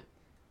second?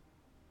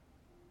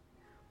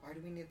 Why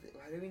do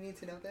we need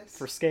to know this?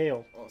 For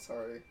scale. Oh,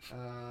 sorry.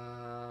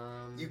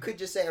 Um, You could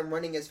just say I'm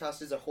running as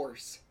fast as a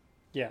horse.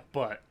 Yeah,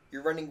 but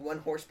You're running 1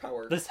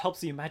 horsepower. this helps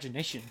the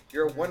imagination.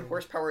 You're a 1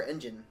 horsepower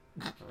engine.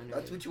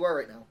 That's what you are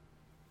right now.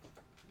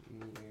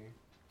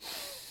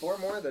 4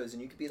 more of those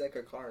and you could be like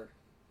a car.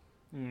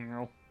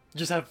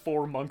 Just have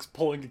 4 monks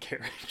pulling a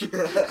carriage.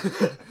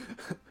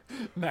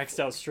 Maxed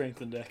out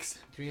strength index.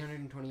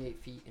 328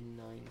 feet in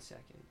 9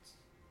 seconds.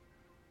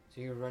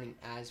 So you're running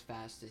as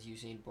fast as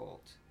Usain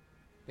Bolt.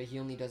 but he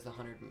only does the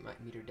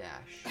 100-meter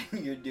dash.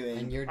 You're doing.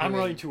 And you're I'm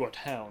doing, running to a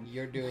town.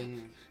 You're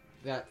doing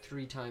that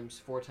 3 times,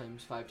 4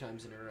 times, 5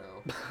 times in a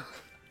row.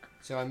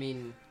 So, I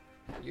mean,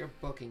 you're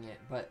booking it,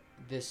 but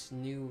this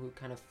new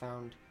kind of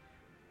found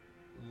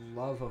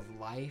love of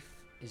life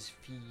is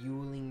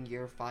fueling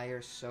your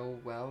fire so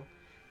well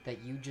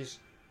that you just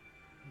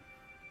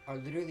are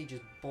literally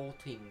just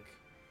bolting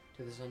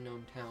to this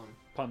unknown town.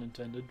 Pun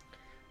intended.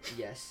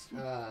 Yes.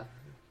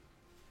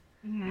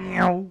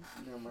 Meow.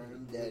 No,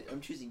 I'm dead.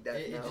 I'm choosing death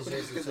It now.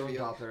 deserves because its of own you.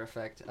 Doppler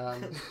effect.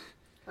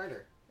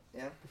 Carter.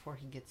 Yeah? Before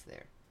he gets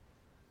there,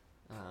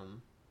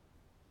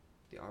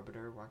 the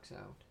Arbiter walks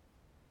out.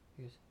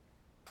 He goes,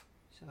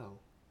 so,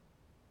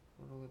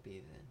 what will it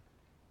be then?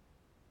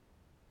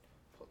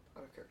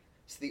 Out of character.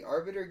 So the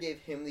Arbiter gave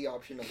him the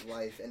option of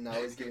life, and now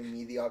he's giving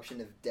me the option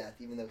of death,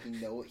 even though he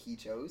know what he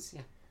chose?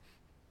 Yeah.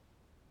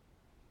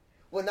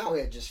 Well, now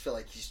I just feel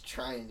like he's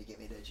trying to get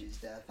me to choose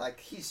death. Like,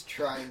 he's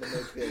trying to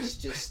make this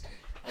just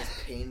as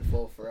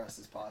painful for us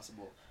as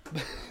possible.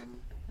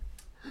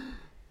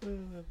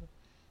 On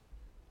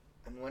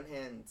one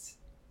hand,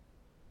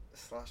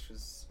 Slash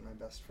was my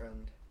best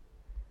friend,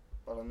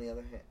 but on the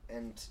other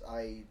hand,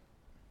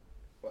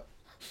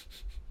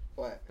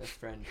 What? Best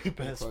friend.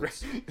 Best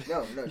friend.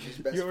 No, she's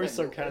best friend. You were no,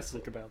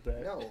 sarcastic about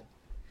that. No,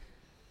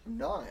 I'm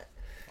not.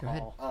 Go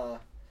ahead. Aw.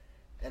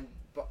 And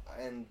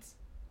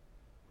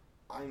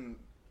I'm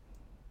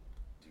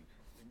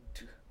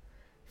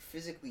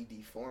physically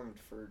deformed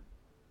for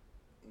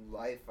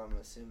life, I'm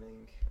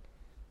assuming.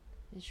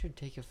 It should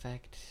take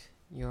effect.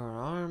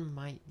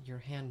 Your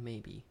hand may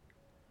be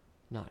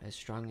not as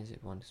strong as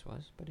it once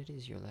was, but it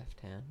is your left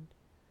hand.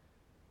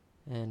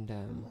 And,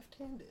 I'm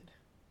left-handed.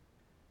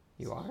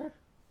 You are?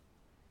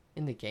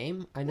 In the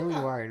game? I know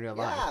Yeah. you are in real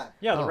life.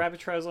 Yeah, the Oh. rabbit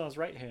tries on his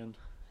right hand.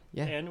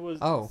 Yeah. And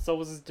so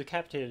was his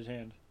decapitated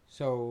hand.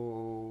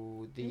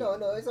 So, No,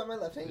 it's on my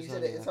left hand. You It's said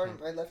on it. your It's left on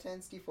hand. my left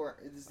hand's D4.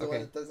 It's the Okay.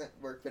 one that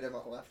doesn't work, but I'm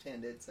not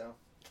left-handed, so.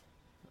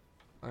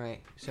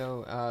 Alright,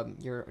 so,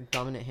 your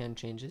dominant hand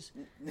changes.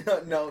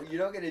 No, you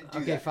don't get to do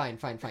Okay, that. fine.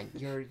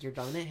 Your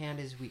dominant hand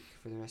is weak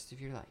for the rest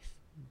of your life,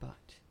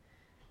 but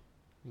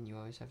you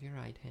always have your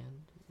right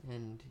hand,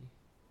 and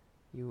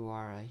you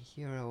are a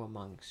hero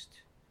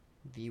amongst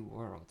the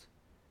world.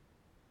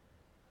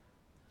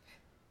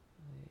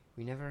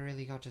 We never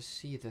really got to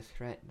see the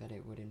threat that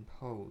it would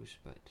impose,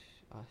 but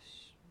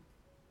us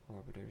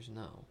Arbiters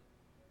know.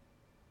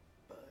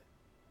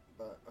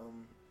 But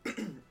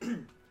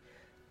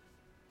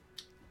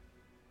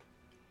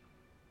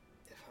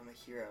if I'm a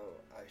hero,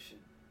 I should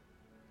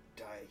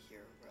die a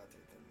hero rather than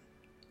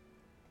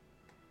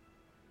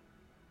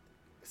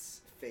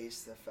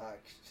face the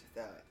fact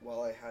that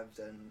while I have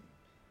done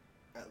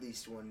at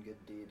least one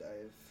good deed,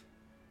 I've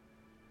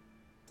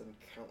done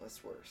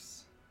countless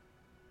worse.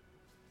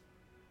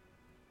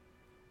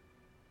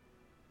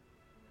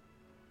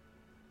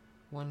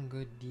 One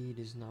good deed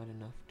is not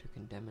enough to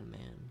condemn a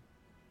man.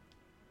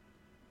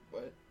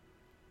 What?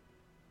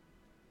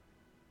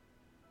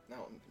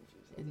 Now I'm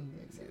confused. That doesn't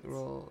make sense.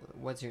 Roll.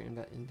 What's your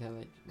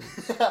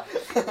intelligence?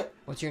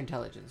 What's your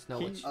intelligence? No,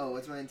 what's Oh,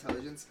 what's my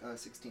intelligence?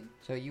 16.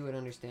 So you would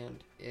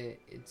understand.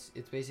 It's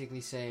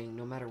basically saying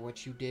no matter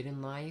what you did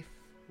in life,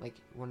 like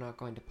we're not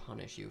going to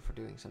punish you for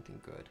doing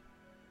something good.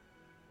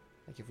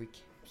 Like if we.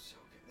 So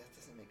good. That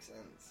doesn't make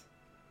sense.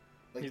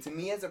 Like to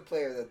me as a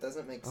player, that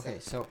doesn't make sense. Okay,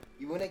 so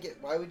You wouldn't get.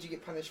 Why would you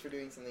get punished for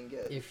doing something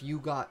good? if you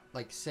got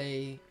like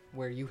say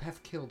where you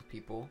have killed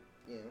people,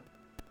 You know,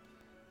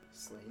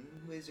 slaying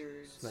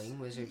wizards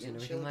and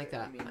everything like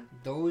that, I mean,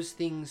 those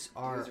things it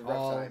are was a rough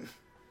all. time.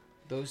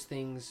 Those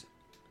things.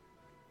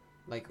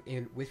 Like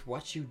with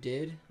what you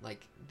did,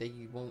 like they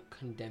won't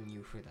condemn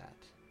you for that.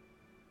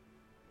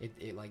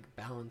 It like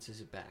balances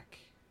it back.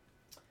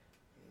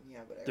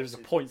 Yeah, but There's a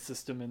also- point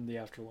system in the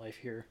afterlife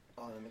here.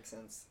 Oh, that makes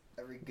sense.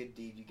 Every good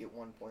deed you get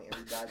 1 point.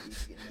 Every bad deed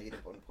you get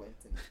negative 1 point.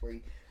 And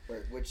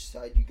which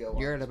side you go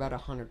You're on. at about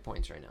 100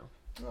 points right now.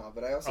 No,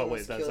 but I also Oh, wait,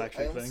 almost that's killed.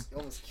 actually I a thing?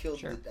 almost killed.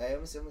 Sure. I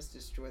almost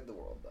destroyed the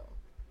world though.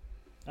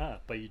 Ah,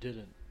 but you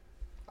didn't.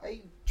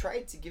 I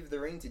tried to give the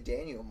ring to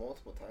Daniel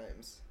multiple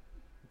times.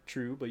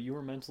 True, but you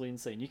were mentally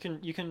insane. You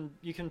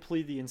can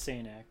plead the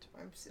insane act.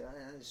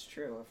 That is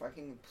true. If I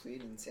can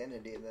plead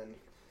insanity, then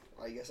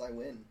I guess I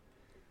win.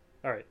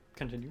 All right,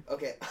 continue.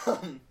 Okay.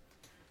 Jeez,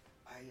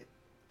 I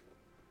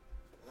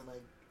forgot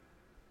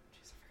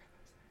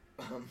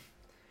that was there.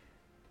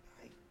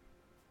 I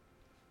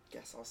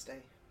guess I'll stay.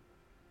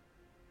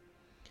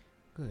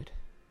 Good.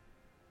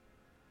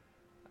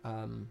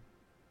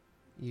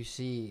 You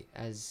see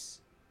as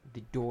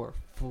the door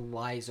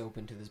flies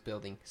open to this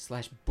building,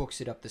 Slash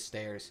books it up the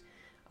stairs.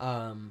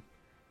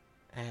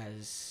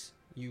 As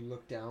you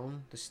look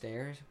down the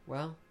stairs,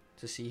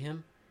 to see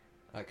him,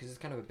 because it's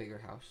kind of a bigger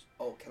house.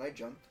 Oh, can I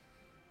jump?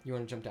 You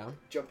want to jump down?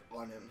 Jump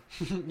on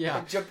him. Yeah.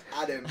 I jumped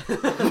at him.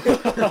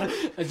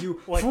 As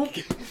you Like, Yeah,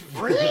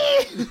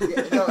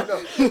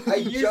 no. I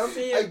You jumped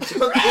see into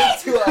him.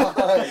 a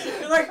hug.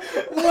 You're like,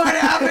 what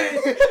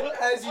happened?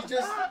 As he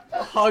just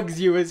hugs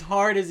you as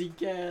hard as he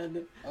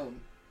can. Oh,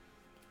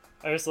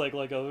 I was like,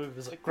 it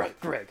was like,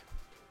 Greg.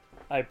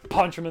 I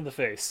punch him in the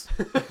face.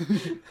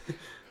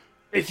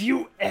 If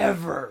you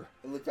ever...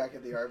 I look back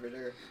at the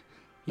arbiter.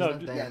 No,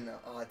 not Yeah, no.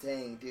 Aw,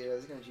 dang, dude. I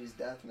was gonna choose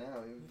death now.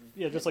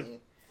 Yeah, just like Me.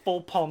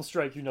 full palm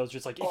strike, you know, it's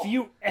just like, Oh. if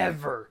you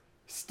ever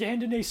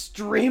stand in a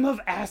stream of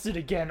acid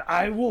again,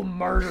 I will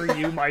murder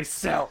you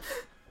myself.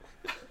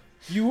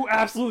 You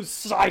absolute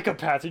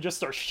psychopath. He just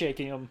starts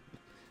shaking him.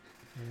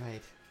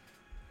 Right.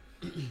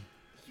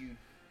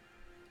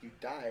 You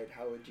died.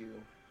 How would you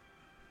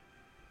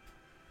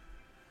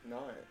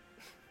not?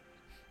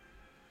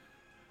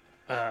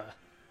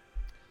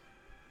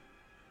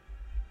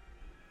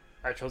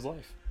 I chose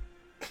life.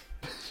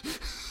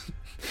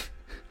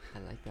 I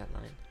like that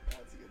line.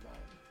 That's a good line.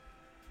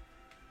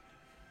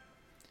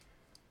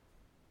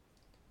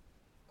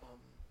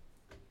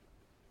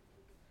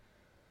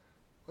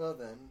 Well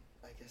then,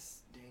 I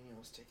guess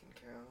Daniel's taken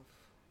care of.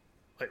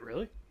 Wait,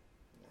 really?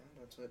 Yeah,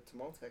 that's what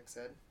Tumultec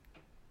said.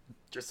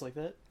 Just like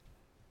that?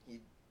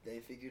 They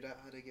figured out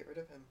how to get rid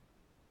of him.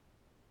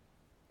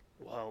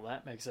 Well,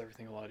 that makes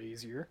everything a lot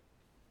easier.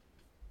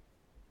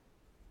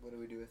 What do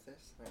we do with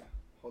this? Yeah,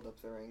 hold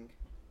up the ring.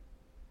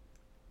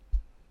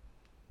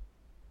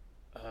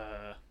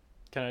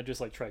 Can I just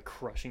like try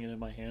crushing it in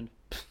my hand?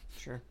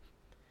 Sure.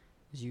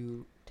 As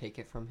you take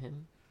it from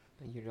him,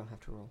 you don't have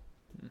to roll.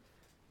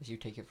 As you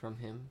take it from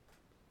him.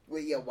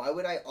 Wait, yeah. Why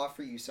would I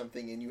offer you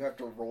something and you have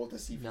to roll to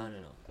see? No.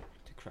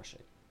 To crush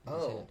it. in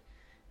his Oh. hand.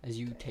 As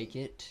you Okay. take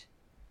it,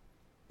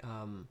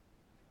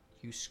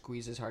 you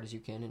squeeze as hard as you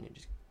can, and it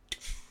just.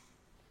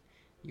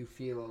 You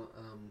feel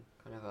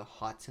kind of a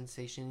hot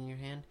sensation in your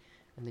hand,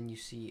 and then you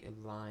see a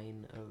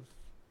line of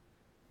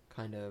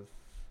kind of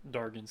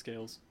Dargan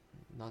scales.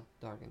 not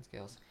Dargan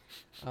scales,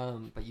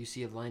 but you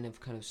see a line of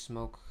kind of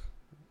smoke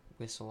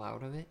whistle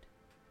out of it,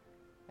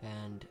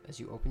 and as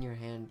you open your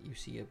hand, you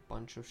see a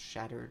bunch of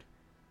shattered,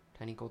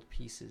 tiny gold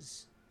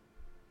pieces,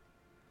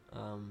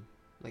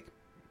 like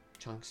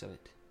chunks of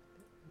it.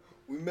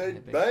 We in a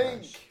made big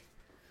bank. crush.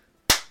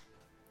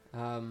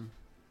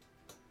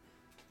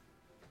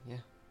 Yeah,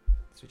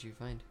 that's what you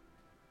find.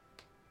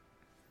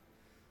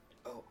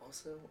 Oh,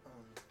 also,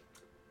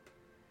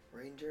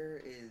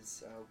 Ranger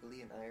is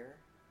Willie and Ire.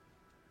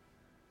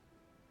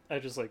 I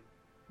just like,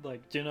 do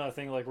you know a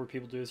thing like where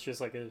people do it's just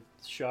like a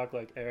shock,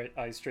 like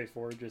eyes straight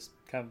forward, just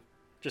kind of,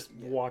 just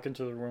Yeah. walk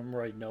into the room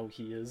where I know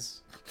he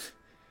is.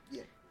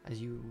 As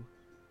you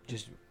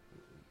just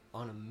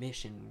on a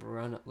mission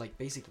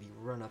basically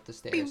run up the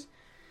stairs.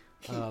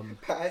 He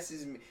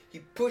passes me. He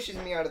pushes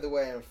me out of the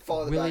way and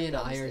falls back Willie and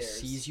down the Ire stairs.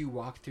 sees you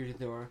walk through the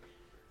door.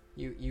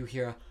 You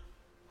hear a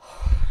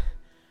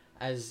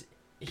as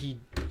he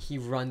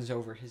runs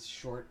over. His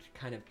short,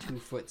 kind of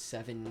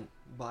 2'7"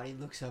 body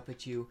looks up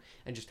at you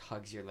and just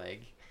hugs your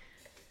leg.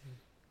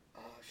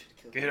 Oh, I should've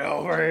killed Get him.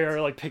 over here,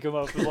 like pick him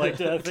up, and like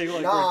that thing,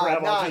 like Nah, where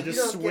grab nah, onto and you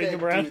just don't swing get him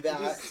to around. do that.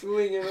 Just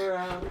swing him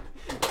around.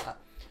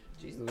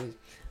 Jeez Louise.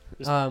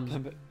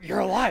 Just, you're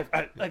alive.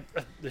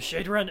 The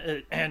shade run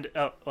and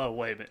oh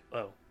wait a minute.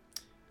 Oh,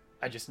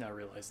 I just now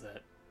realized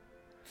that.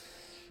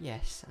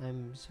 Yes,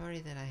 I'm sorry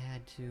that I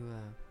had to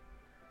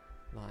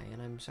lie,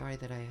 and I'm sorry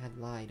that I had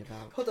lied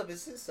about. Hold up,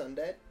 is his son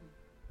dead?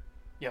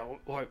 Yeah,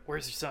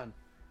 where's your son?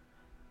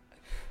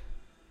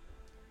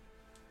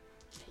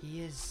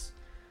 He is.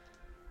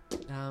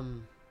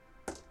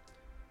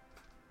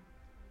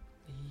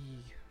 He.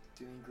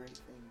 Doing great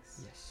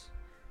things. Yes.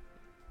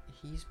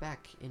 He's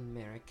back in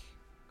Merrick,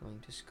 going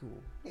to school.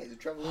 Yeah, he's a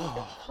traveling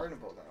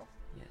carnival now.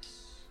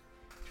 Yes.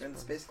 Turn the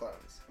space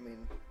clowns. I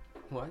mean,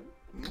 What?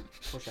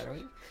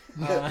 Foreshadowing?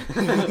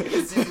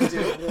 Season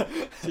 2.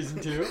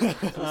 Season 2?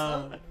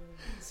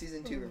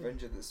 Season 2,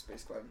 Revenge of the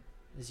Space Clown.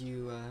 As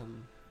you,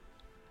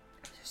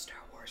 It's a Star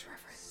Wars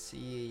reference.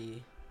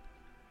 see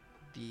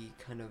the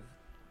kind of,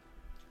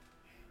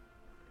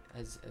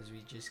 as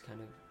we just kind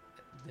of,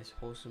 this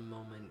wholesome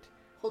moment.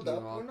 Hold You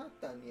up, all- we're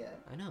not done yet.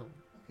 I know.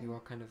 You're all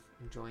kind of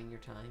enjoying your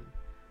time.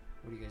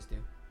 What do you guys do?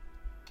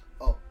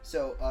 Oh,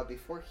 so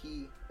before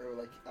he, or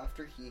like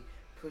after he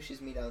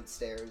pushes me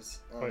downstairs.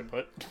 Wait,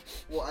 what?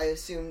 Well, I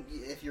assume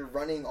if you're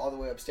running all the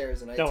way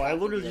upstairs and I No, I tap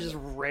you literally in just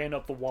ran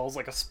up the walls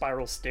like a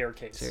spiral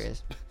staircase.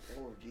 Serious?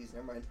 Oh, jeez,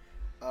 never mind.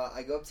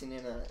 I go up to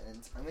Nina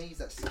and I'm gonna use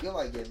that skill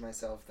I gave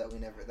myself that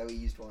we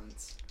used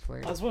once.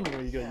 Flair. I was wondering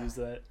where you gonna Yeah. use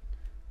that.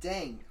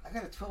 Dang, I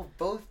got a 12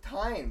 both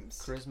times.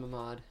 Charisma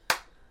mod.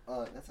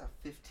 That's a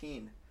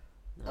 15.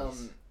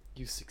 Nice.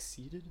 You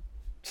succeeded?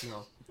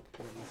 No.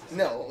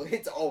 No,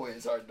 it's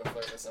always hard to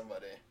flirt with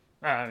somebody.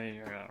 I mean,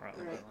 you're not wrong.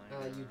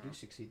 Alright, you do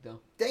succeed though.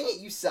 Dang it,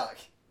 you suck.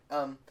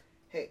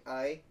 Hey,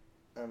 I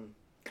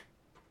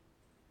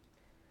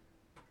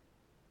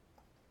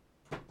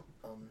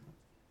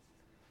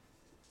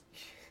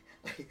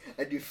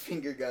do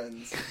finger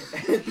guns.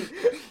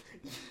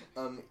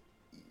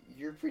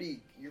 You're pretty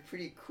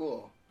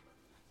cool.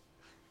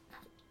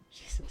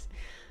 Jesus.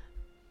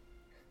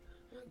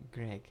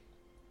 Greg.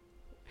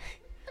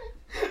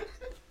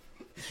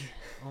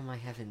 Oh my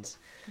heavens.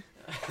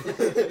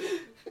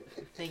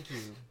 Thank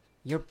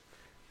you.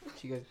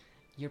 She goes,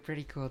 you're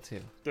pretty cool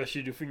too. Does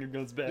she do finger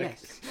guns back?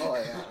 Yes. Oh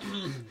yeah.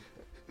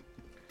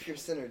 pure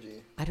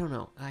synergy. I don't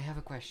know. I have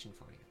a question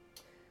for you.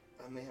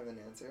 I may have an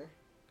answer.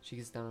 She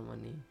gets down on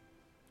one knee.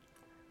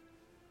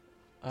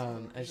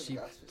 Damn, As should've she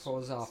asked for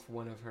pulls some off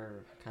one of her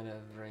kind of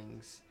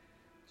rings,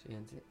 she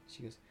hands it.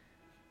 She goes,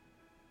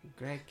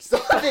 Greg.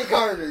 Stop it,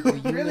 Carter! Will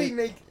You you really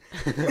make-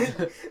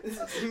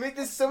 you make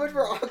this so much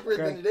more awkward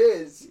Greg. than it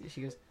is.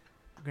 She goes,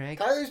 Greg,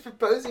 Tyler's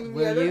proposing to me.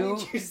 Will I don't you-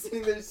 need you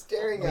sitting there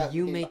staring will at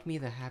you me. make me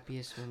the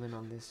happiest woman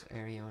on this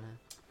Ariona?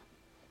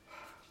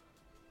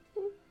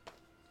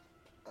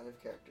 Out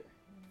of character.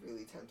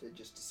 Really tempted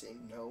just to say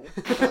no.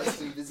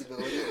 Lost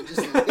invisibility and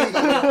just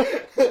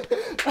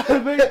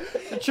leave.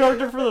 Make charge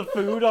her for the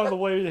food on the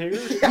way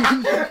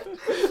here.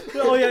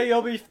 Oh yeah, you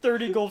owe me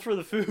 30 gold for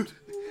the food.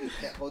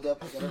 Yeah, hold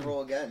up. I gotta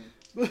roll again.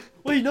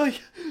 Wait, no.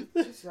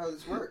 This is how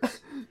this works.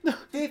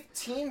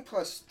 15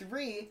 plus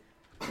 3.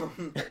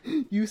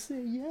 You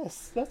say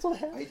yes. That's what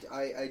happened.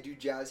 I do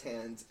jazz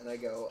hands and I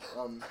go,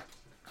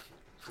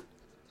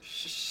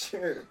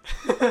 sure.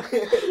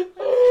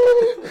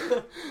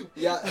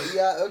 yeah,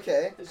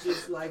 okay. She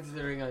slides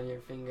the ring on your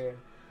finger.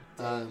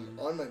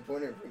 On my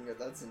pointer finger,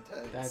 that's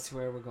intense. That's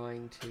where we're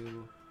going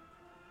to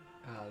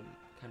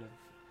kind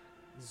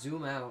of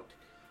zoom out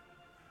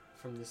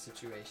from the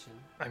situation.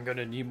 I'm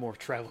gonna need more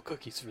travel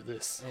cookies for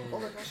this. And Oh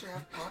my gosh, I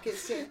have pocket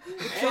sand. The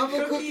And travel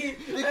cookie!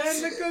 cookie.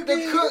 And the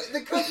cookie!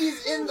 The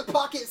cookie's in the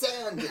pocket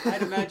sand.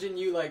 I'd imagine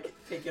you like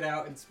take it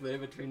out and split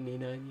it between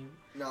Nina and you.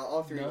 No,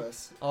 all three No? of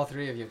us. All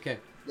three of you, okay.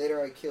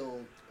 Later, I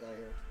kill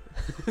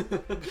Nair.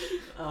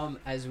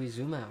 As we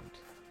zoom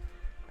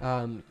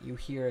out, you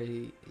hear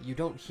you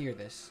don't hear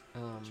this,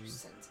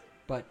 Just sense it.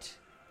 but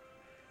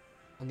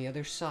on the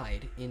other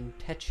side, in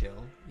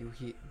Techil, you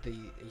hear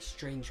a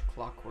strange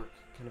clockwork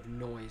kind of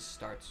noise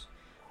starts.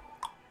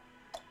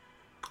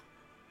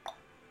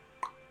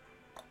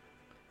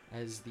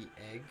 As the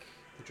egg,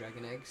 the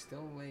dragon egg,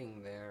 still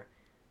laying there,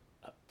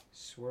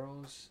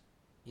 swirls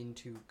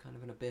into kind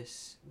of an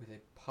abyss with a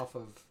puff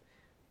of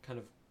kind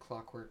of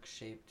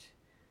clockwork-shaped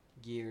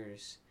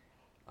gears,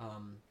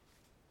 and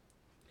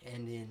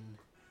in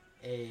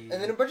a... And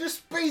then a bunch of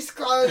space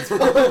clouds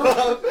pop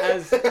up.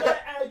 As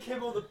I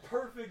came on the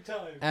perfect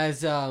time.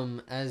 as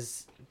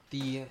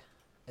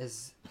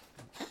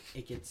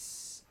it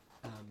gets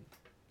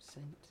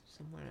sent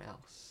somewhere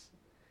else,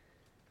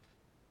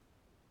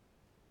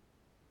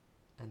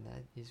 and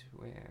that is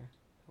where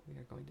we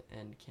are going to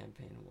end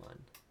campaign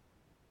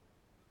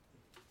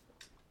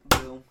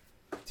 1. Boom.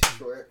 Too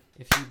short.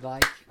 If you'd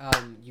like,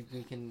 we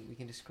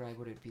can describe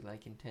what it'd be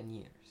like in 10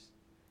 years.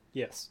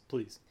 Yes,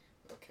 please.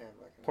 Okay, I'm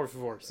not gonna. Por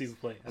favor, s'il vous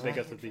plaît. Is Avec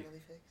my us hand would be.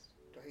 finally fixed?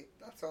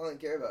 That's all I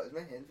care about. Is my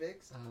hand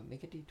fixed?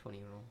 Make a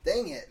d20 roll.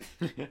 Dang it!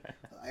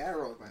 I gotta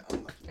roll with my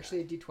unlucky.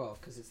 Actually, a d12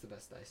 because it's the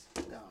best dice.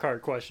 No.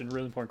 Card question,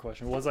 really important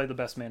question. Was I the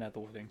best man at the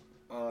wedding?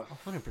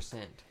 100%.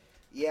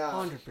 Yeah.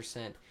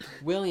 100%.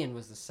 William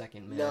was the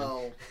second man.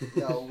 No,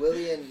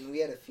 William. We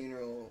had a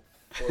funeral.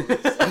 For his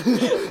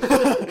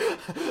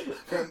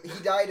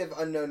he died of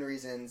unknown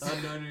reasons.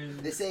 Unknown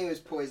reasons. They say it was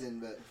poison,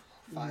 but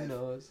Who 5.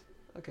 knows?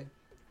 Okay.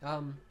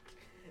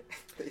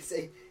 They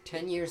say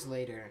 10 years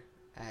later,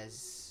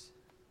 as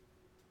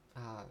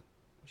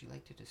would you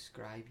like to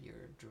describe your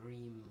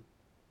dream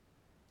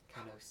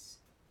kind house.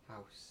 of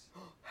house?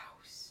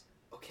 House.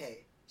 Okay,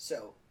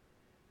 so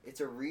it's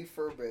a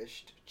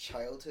refurbished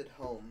childhood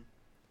home,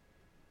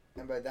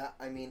 and by that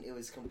I mean it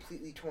was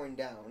completely torn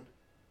down,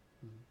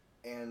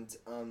 and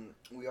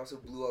we also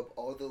blew up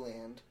all the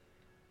land.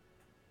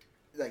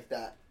 Like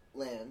that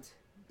land,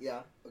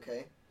 yeah,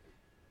 okay.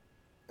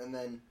 And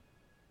then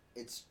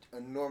it's a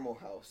normal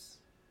house.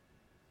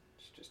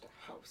 It's just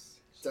a house.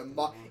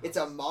 It's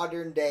a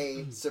modern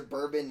day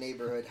suburban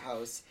neighborhood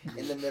house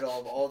in the middle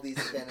of all these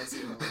fantasy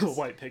homes.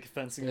 White picket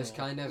fencing. There's and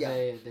kind of Yeah.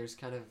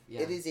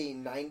 yeah. It is a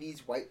 90s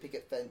white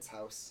picket fence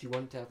house. Do you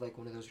want it to have like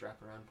one of those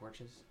wraparound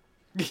porches?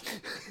 all.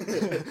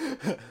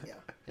 Yeah.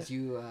 As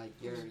you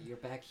your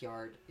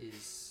backyard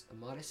is a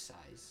modest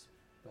size,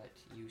 but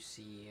you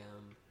see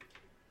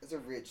As a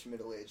rich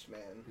middle-aged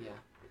man. yeah.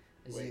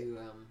 As Wait. you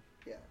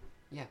Yeah.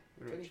 yeah,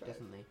 rich 25.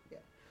 definitely.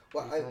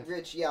 Well, 25.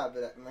 rich, yeah,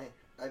 but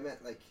I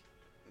meant like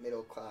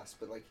middle class.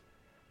 But like,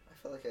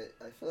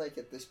 I feel like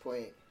at this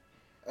point,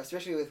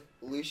 especially with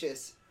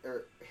Lucius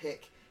or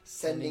Hick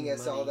sending Sending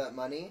us all money. that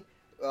money,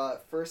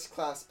 first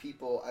class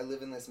people. I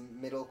live in this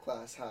middle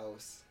class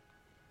house,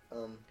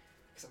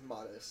 because I'm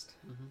modest.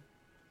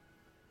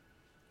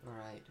 All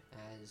right,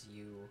 as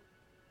you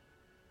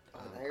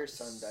And Ayer's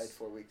son died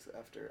 4 weeks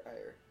after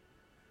Ayer.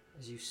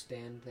 as you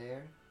stand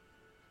there,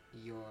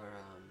 your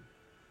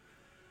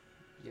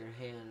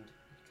hand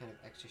kind of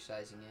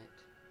exercising it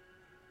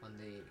on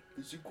the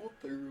Physical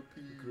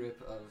therapy.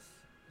 grip of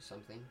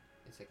something.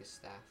 It's like a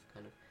staff,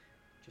 kind of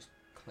just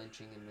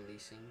clenching and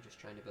releasing, just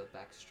trying to build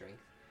back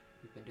strength.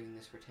 We've been doing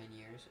this for 10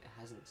 years. It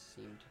hasn't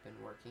seemed to have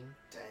been working,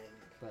 Dang.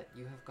 but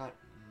you have got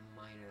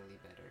minorly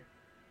better.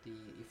 The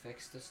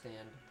effects still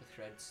stand, the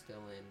thread's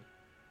still in.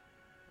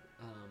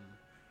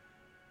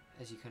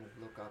 As you kind of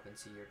look up and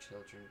see your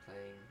children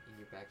playing in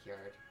your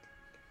backyard,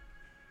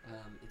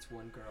 it's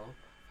one girl,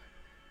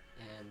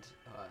 and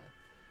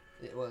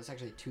Well, it's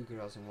actually 2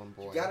 girls and 1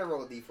 boy. You gotta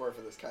roll a d4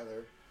 for this,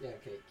 Kyler. Yeah.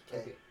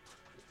 Okay.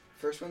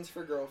 First one's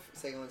for girl,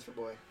 second one's for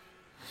boy.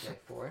 Okay.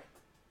 4.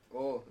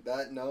 Oh,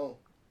 no.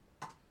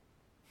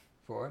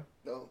 4.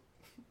 No.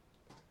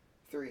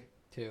 3.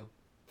 2.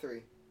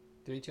 3.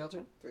 3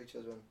 children. 3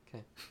 children.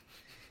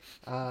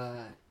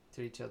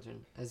 3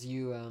 children. As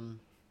you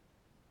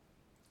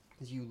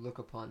look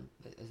upon,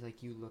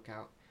 you look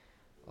out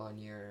on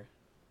your,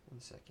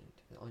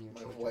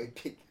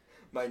 children.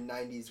 My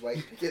 90s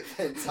white picket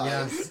fence house.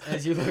 Yes,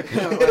 as you look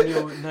out on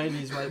your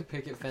 90s white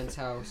picket fence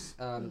house,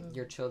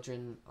 your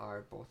children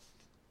are both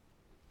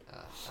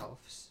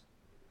elves.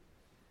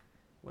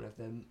 One of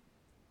them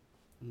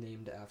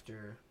named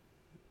after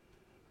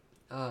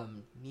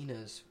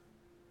Nina's,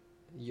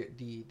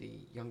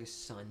 the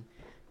youngest son,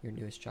 your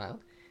newest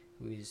child,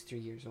 who is 3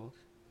 years old.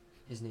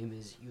 His name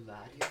is Ulad.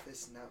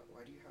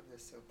 Why do you have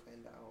this so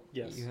planned out?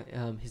 Yes.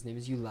 His name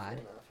is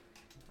Ulad.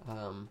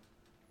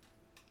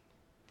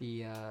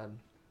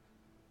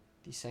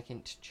 The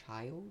second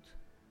child,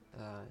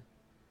 Why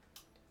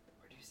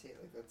do you say it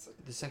like that's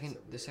like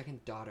the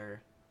second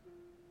daughter,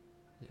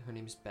 her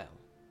name's Belle,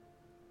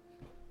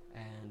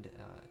 and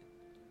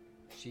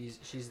she's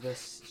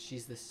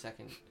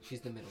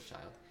the middle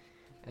child,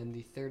 and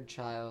the third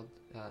child,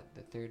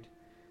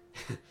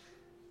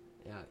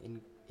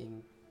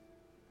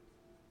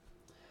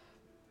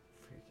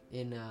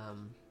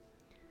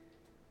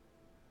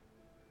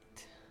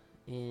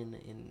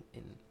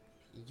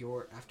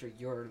 after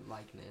your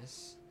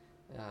likeness,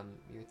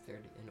 your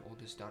third and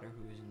oldest daughter,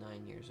 who is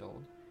 9 years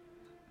old,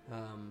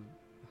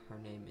 her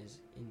name is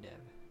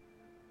Indev.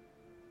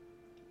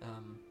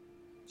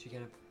 She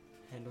kind of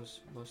handles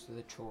most of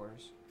the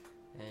chores,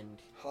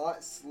 and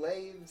hot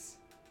slaves.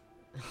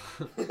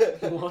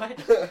 What?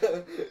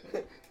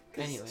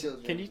 Anyway,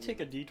 Can you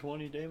take a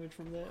d20 damage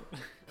from that?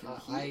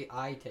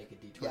 I take a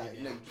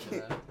d20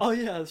 damage. Oh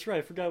yeah, that's right.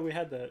 I forgot we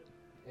had that.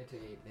 I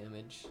take 8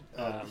 damage.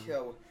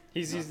 Yo,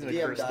 He's using the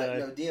DM curse die.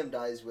 No, DM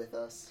dies with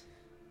us.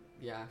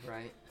 Yeah,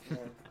 right.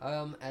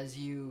 Yeah. As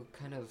you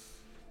kind of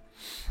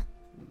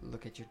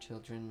look at your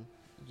children,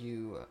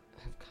 you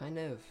have kind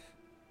of,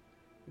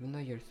 even though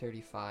you're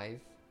 35,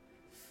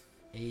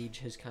 age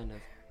has kind of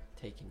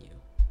taken you.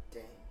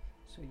 Dang.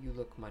 So you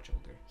look much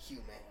older.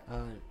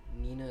 Human.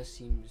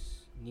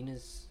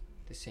 Nina's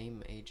the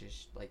same age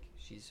as,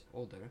 she's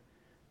older,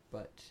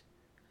 but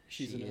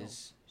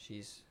she's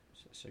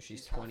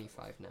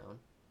 25 now.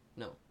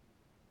 No,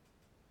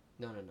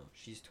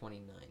 she's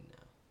 29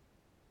 now.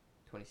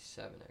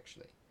 27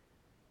 actually.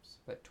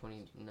 But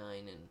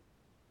 29 in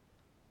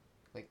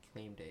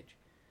claimed age.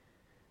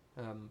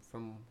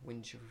 From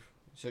when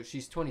so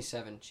she's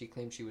 27. She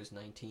claimed she was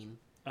 19.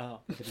 Oh.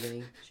 At the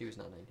beginning. She was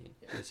not 19.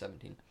 She was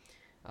 17.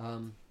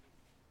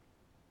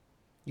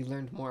 You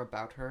learned more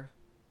about her.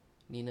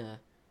 Nina,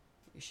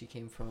 she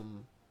came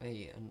from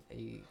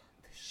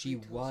she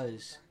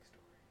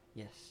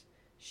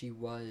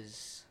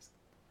was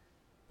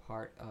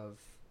part of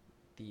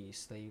the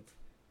slave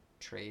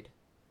trade.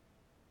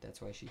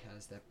 That's why she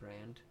has that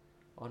brand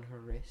on her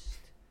wrist.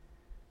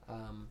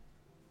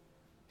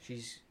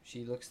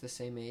 She looks the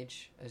same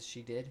age as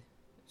she did,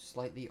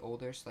 slightly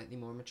older, slightly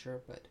more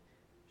mature, but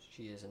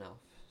she is an elf,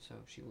 so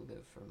she will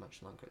live for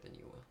much longer than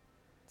you will.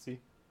 See?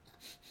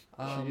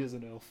 She is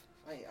an elf.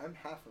 I'm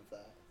half of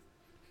that.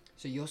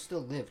 So you'll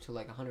still live to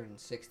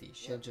 160.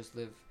 She'll just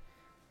live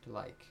to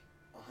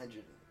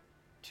 100,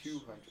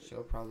 200.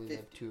 She'll probably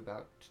 50. live to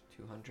about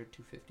 200,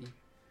 250.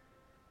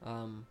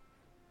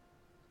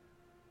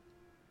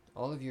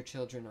 All of your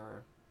children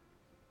are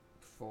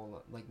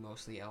full,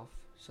 mostly elf,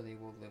 so they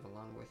will live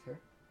along with her.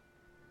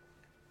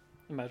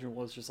 Imagine it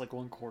was just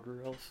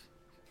 1/4 elf.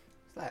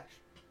 Slash,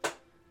 would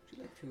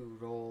you like to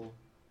roll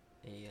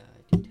a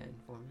d10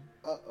 for me?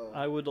 Uh-oh.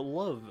 I would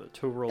love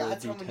to roll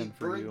That's a how many d10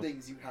 for bird you.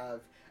 things you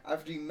have.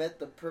 After you met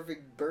the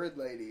perfect bird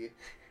lady,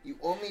 you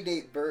only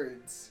date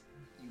birds.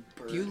 You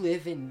bird. Do you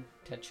live in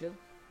Tetchville?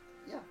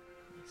 Yeah.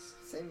 Yes.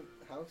 Same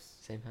house.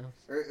 Same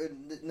house.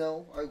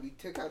 No, we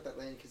took out that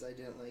land because I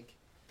didn't like.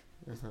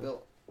 It's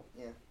built.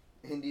 Yeah.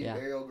 Indian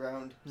burial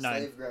ground. 9.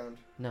 Slave ground.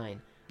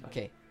 9.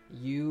 Okay.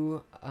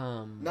 You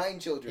 9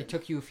 children. It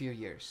took you a few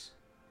years,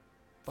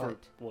 For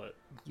but what?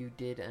 you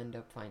did end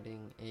up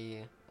finding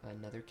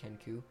another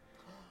Kenku,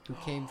 who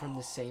came from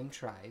the same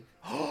tribe.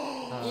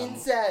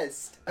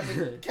 Incest. I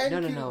mean,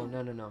 Kenku.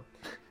 No,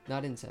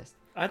 not incest.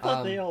 I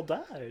thought they all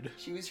died.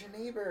 She was your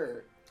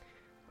neighbor.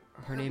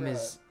 Her name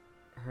is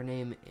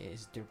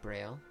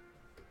Debrail.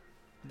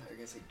 I thought you were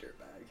gonna say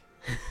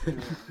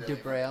dirtbag.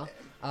 Debrail.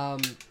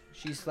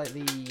 She's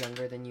slightly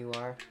younger than you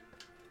are,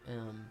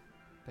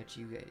 but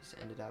you guys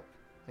ended up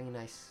having a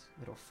nice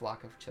little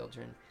flock of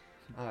children,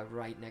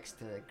 right next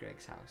to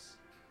Greg's house.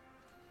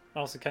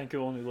 Also, Kenku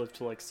only lived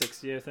to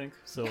 60, I think.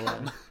 So,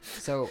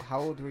 So how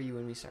old were you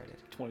when we started?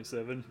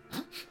 27.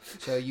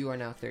 So you are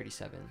now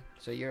 37.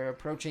 So you're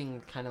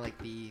approaching kind of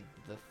the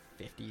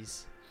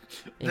 50s.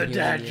 in The human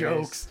dad years.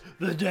 jokes.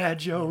 The dad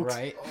jokes.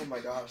 Right. Oh my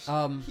gosh.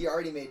 He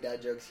already made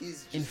dad jokes.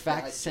 He's just In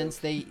fact, dad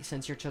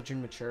since your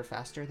children mature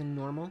faster than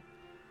normal,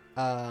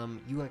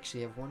 You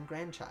actually have one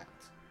grandchild.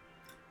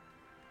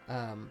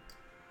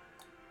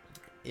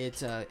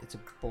 It's a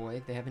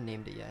boy. They haven't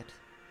named it yet.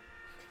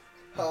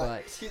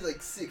 But he's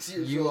like 6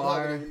 years you old.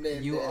 are haven't even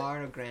named you it.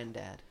 are a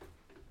granddad.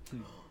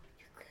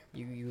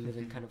 Your You live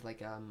in kind of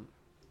like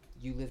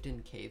you lived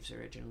in caves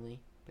originally,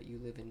 but you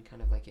live in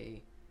kind of like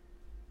a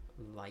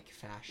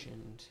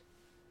fashioned.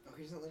 Oh,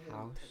 he doesn't live in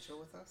house. Techo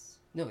with us?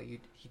 No, he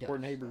does. We're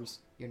neighbors.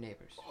 You're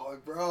neighbors. Oh,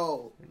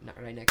 bro.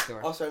 Not right next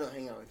door. Also, I don't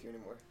hang out with you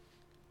anymore.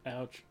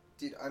 Ouch.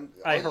 Dude,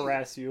 I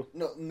harass you.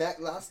 No,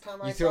 last time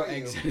I You saw throw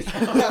eggs.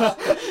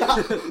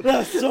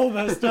 That's so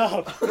messed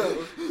up.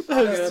 So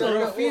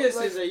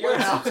fetuses at your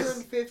once house. he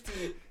turned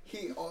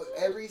 50,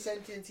 every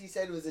sentence he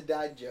said was a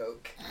dad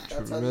joke.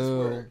 That's how this True.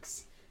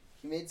 works.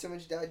 He made so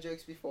much dad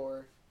jokes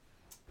before.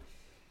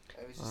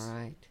 I was just... All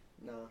right.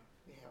 No.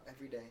 Yeah,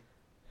 every day.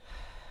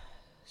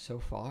 So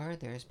far,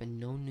 there has been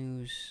no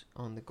news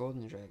on the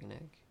golden dragon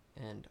egg,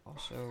 and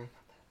also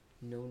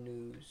no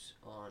news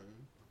on.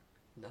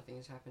 Nothing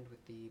has happened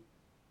with the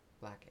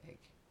black egg.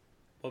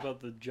 What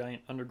about the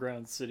giant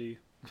underground city?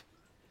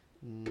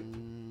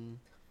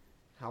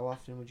 How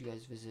often would you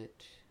guys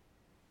visit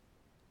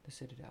the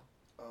Citadel?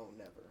 Oh,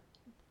 never.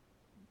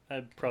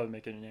 I'd probably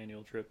make it an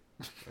annual trip.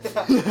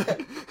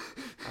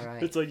 All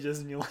right. It's like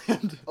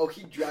Disneyland. Oh,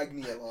 he dragged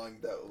me along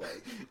though.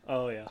 Like,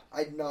 Oh yeah.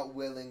 I'd not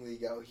willingly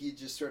go. He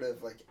just sort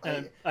of like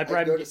And I'd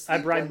bribed go to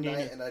sleep bribed one Nina.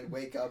 night and I'd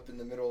wake up in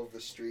the middle of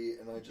the street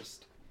and I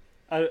just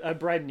I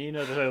bribed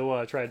Nina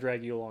to try to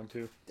drag you along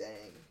too.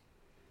 dang.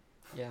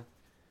 Yeah.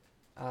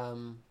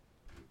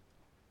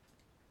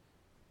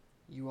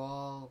 You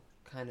all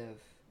kind of.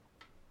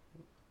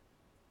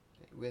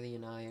 Willie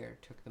and I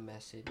took the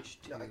message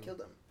to. No, I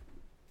killed him.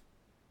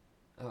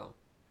 Oh.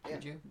 Yeah.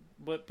 Did you?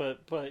 But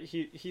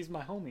he's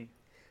my homie.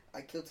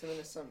 I killed him and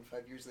his son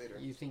 5 years later.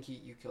 You think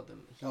you killed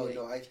him? Oh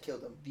no, I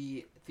killed him.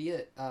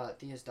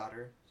 Thea's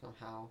daughter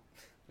somehow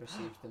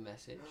received the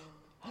message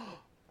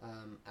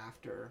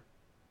after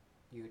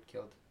you had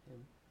killed him.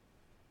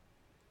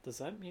 Does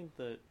that mean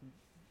that?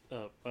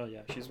 Oh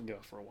yeah, she's been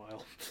gone for a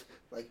while.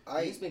 Like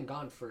He's been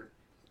gone for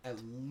at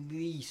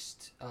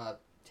least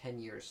 10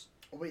 years.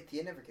 Oh wait,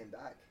 Thea never came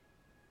back.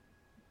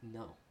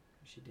 No,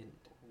 she didn't.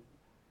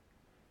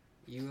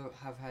 You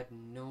have had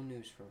no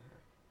news from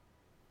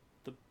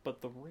her.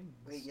 But the rings.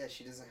 Wait, yeah,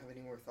 she doesn't have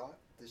any more thought.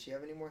 Does she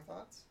have any more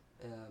thoughts?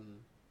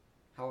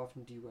 How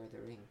often do you wear the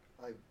ring?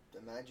 I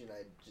imagine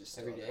I'd just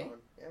still Every have day? it on.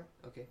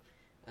 Yeah. Okay.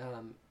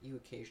 You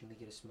occasionally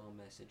get a small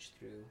message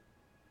through,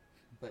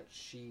 but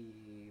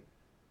she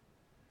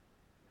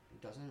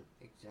doesn't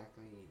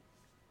exactly.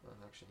 Well,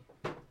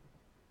 actually,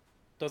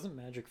 Doesn't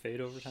magic fade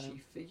over she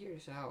time?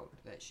 figures out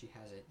that she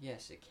has it.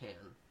 Yes, it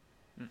can.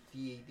 Hmm.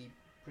 The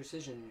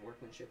precision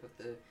workmanship of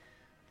the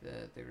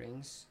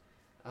rings.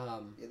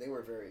 Yeah, they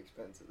were very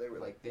expensive. They were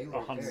like they were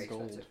 100 very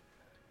gold. expensive.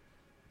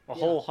 A Yeah.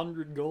 whole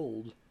 100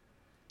 gold.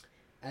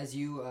 As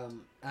you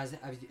as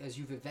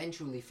you've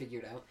eventually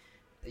figured out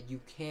that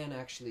you can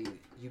actually,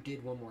 you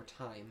did one more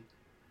time.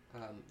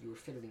 You were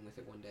fiddling with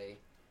it one day,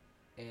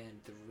 and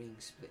the ring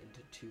split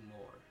into two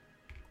more.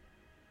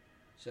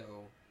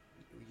 So,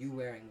 you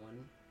wearing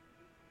one,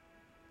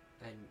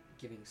 and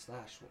giving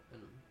Slash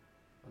one,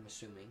 I'm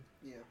assuming.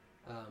 Yeah.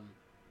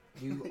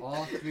 You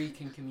all three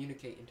can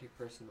communicate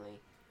interpersonally.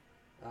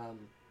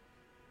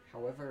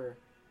 However,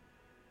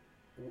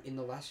 in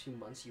the last few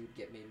months, you would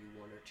get maybe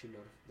one or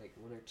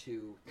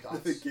two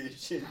thoughts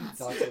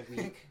Notifications. a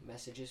week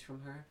messages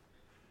from her.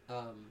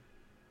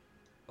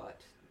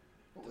 But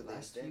What the would they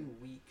last have few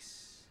been?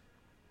 weeks,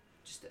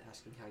 just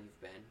asking how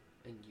you've been,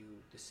 and you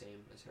the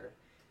same as her.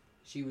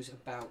 She was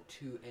about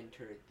to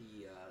enter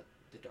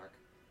the dark.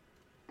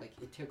 Like,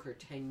 it took her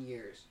 10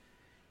 years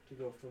to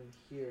go from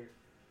here,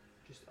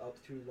 just up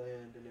through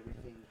land and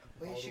everything.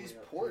 Well, all the she was way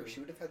up poor. through. She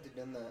would have had to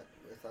done that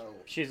without.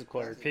 She's a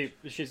cleric. Passage.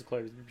 She's a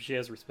cleric. She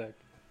has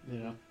respect. You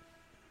know,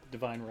 Mhm.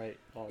 divine right.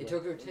 All It that.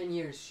 took her 10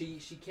 years. She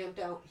camped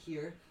out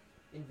here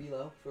in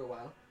Velo for a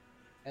while,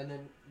 and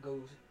then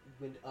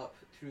went up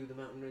through the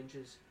mountain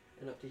ranges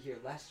and up to here.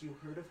 Last you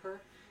heard of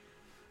her,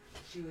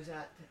 she was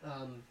at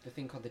the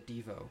thing called the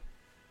Devo.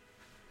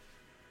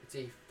 It's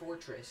a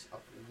fortress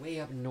way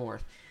up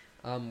north,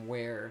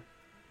 where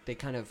they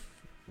kind of...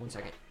 One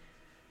second.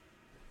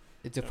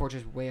 It's a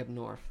fortress way up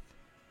north,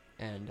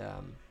 and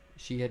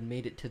she had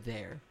made it to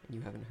there, and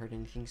you haven't heard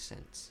anything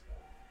since.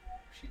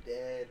 She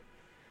dead.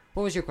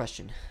 What was your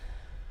question?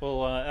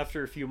 Well,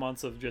 after a few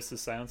months of just the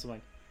silence, I'm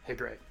like, hey,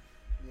 Greg,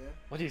 Yeah.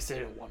 what do you say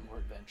to one more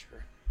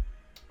adventure?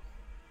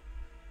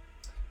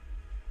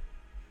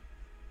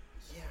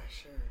 Yeah,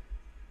 sure.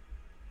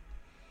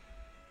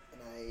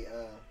 And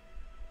I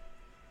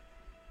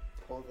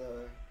pull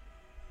the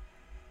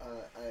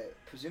I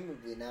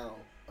presumably now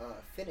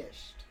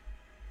finished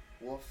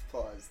wolf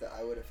claws that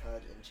I would have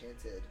had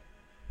enchanted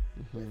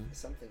with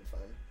something fun,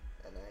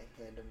 and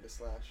I hand them to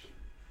Slash.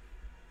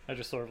 I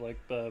just sort of like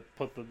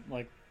put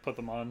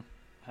them on,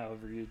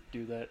 however you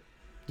do that,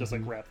 just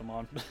like Mhm. wrap them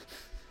on.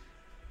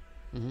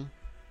 Mm-hmm.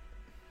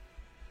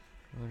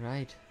 All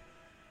right.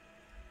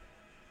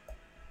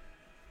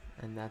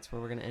 And that's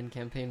where we're going to end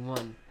campaign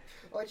 1.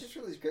 Oh, I just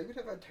realized Greg would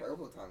have a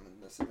terrible time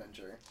in this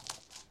adventure.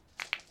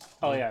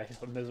 Oh yeah,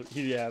 he'd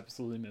be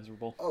absolutely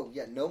miserable. Oh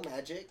yeah, no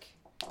magic.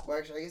 Well,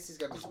 actually, I guess he's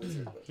got his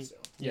wizard, but still.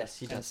 Yes,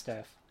 he and does.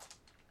 staff.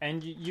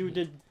 And you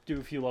did do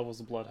a few levels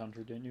of Blood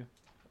Hunter, didn't you?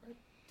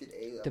 Did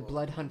a level. The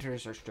blood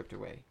hunters are stripped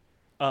away.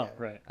 Oh, Yeah.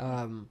 right.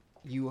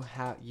 You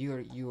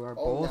are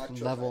All both natural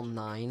level magic.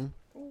 9.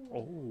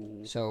 Oh.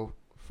 So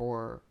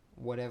for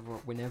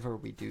whenever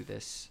we do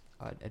this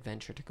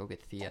adventure to go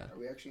get Thea. Are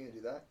we actually gonna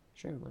do that?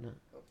 Sure, why not?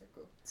 Okay,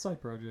 cool.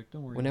 Side project,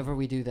 don't worry. Whenever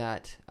we do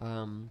that,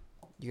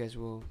 you guys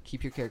will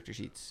keep your character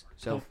sheets.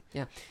 So Cool.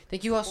 yeah,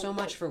 thank you all so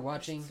much for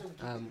watching.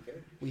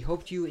 We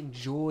hoped you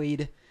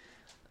enjoyed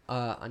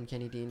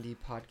Uncanny D&D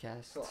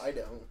podcast. So I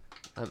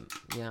don't.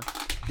 Yeah.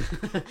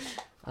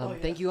 Oh,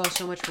 Thank you all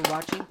so much for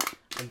watching.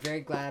 I'm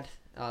very glad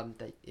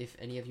that if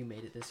any of you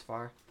made it this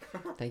far,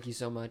 thank you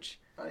so much.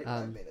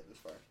 I made it this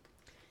far.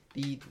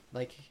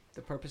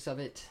 The purpose of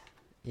it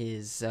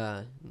is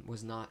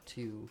was not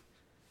to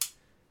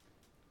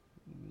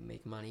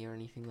make money or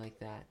anything like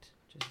that.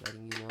 Just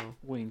letting you know.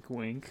 Wink,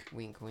 wink.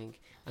 Wink,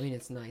 wink. I mean,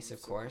 it's nice, I'm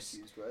of so course.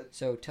 confused, what?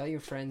 So tell your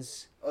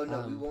friends. Oh no,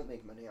 we Um, won't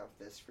make money off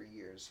this for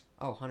years.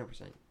 Oh,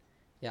 100%.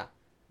 Yeah,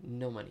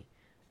 no money.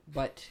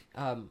 But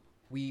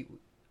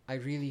I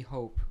really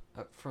hope,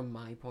 from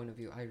my point of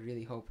view, I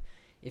really hope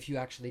if you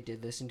actually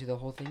did listen to the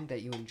whole thing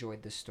that you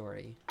enjoyed the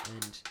story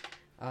and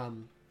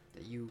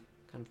that you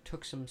kind of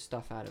took some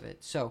stuff out of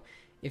it. So,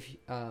 if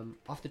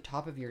off the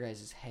top of your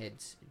guys'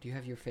 heads, do you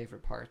have your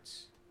favorite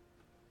parts?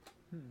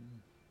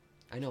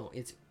 I know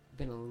it's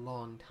been a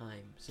long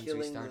time since we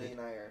Killing started.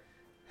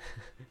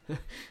 Leonire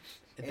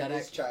and that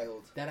his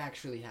child. that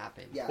actually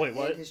happened. Yeah, Wait, and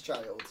what? his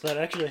child. So that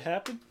actually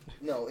happened?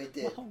 No, it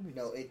did. Wow.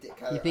 No, it did.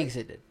 He Kyler, thinks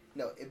it did.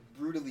 No, it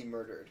brutally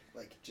murdered.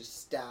 Like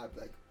just stabbed,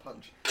 like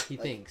punch. He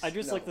Like, thinks. I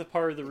just No, like the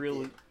part of the it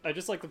real. did. I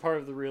just like the part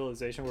of the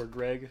realization where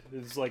Greg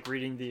is like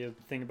reading the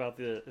thing about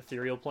the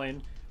ethereal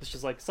plane. It's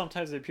just like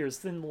sometimes it appears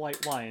thin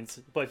white lines,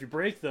 but if you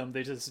break them,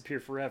 they disappear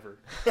forever.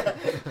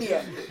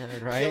 Yeah.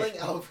 Right? Killing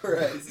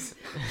Alvarez,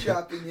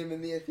 trapping him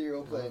in the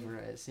ethereal plane.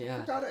 Alvarez, I yeah.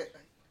 forgot it.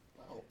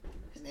 Wow.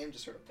 His name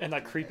just sort of. And popped that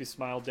in my creepy head.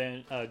 smile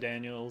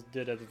Daniel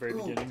did at the very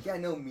Ooh, beginning. Yeah,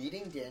 no,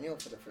 meeting Daniel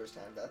for the first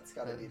time. That's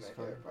gotta That be was my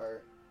fun. favorite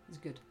part. It's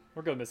good.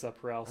 We're gonna miss that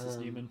paralysis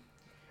Um, demon.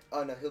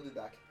 Oh no, he'll be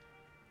back.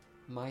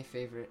 My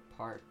favorite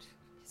part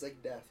He's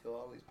like death. He'll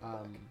always be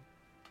back.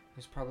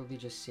 was probably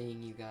just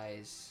seeing you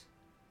guys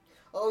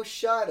Oh,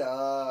 shut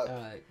up.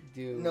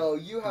 do No,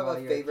 you have all a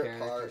your favorite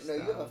character part. No, you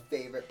have a stuff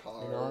favorite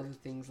and all part. the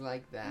things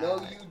like that. No,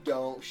 you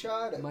don't.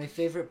 Shut up. My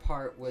favorite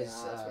part was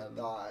yeah, that's what I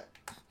thought.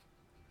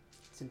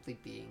 simply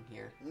being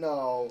here.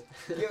 No,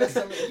 give us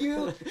some.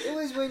 It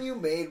was when you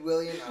made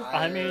William.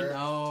 I mean,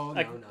 No,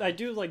 I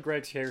do like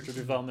Greg's character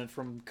development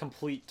from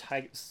complete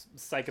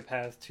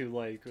psychopath to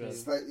like.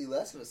 Slightly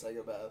less of a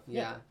psychopath.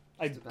 Yeah.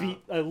 I just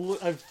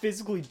about. I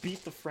physically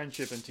beat the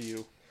friendship into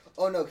you.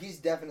 Oh no, he's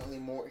definitely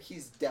more.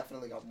 He's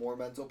definitely got more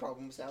mental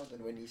problems now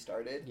than when he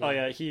started. Yeah. Oh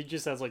yeah, he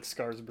just has like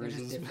scars and They're just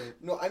bruises.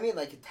 different. No, I mean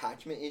like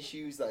attachment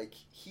issues. Like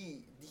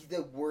he's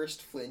the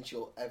worst flinch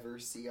you'll ever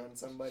see on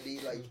somebody.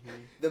 Like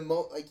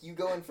Mhm. like you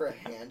go in for a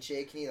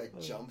handshake and he like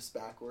jumps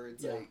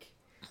backwards. Yeah. Like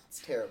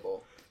it's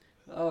terrible.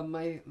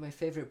 My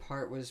favorite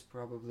part was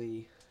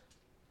probably.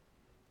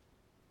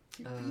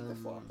 You beat the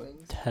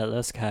floppings. Tell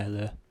us,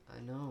 Kyla. I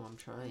know, I'm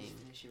trying.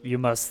 You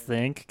must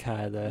think,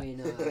 Kyla.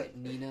 When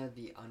Nina,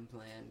 the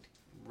unplanned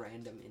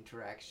random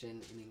interaction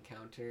and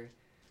encounter,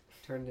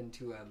 turned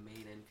into a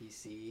main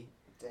NPC.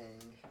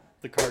 Dang.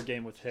 The card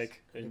game with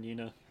Hick and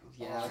Nina.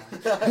 Yeah.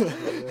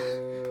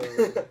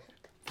 Oh.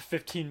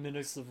 15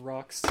 minutes of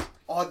rocks.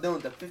 Oh no,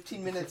 the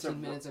 15 minutes 15 of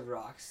minutes of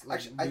rocks. Like,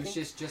 Actually, I think-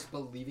 Lucius just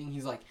believing.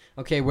 He's like,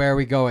 okay, where are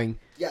we going?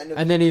 yeah no.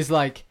 And then he's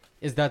like,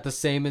 is that the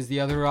same as the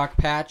other rock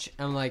patch?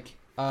 I'm like,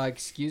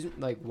 excuse me?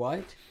 Like,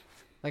 what?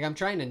 Like, I'm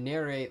trying to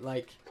narrate,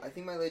 like... I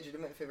think my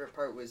legitimate favorite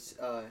part was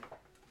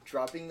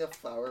dropping the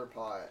flower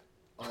pot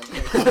on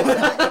Hick.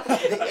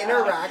 The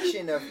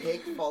interaction of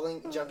Hick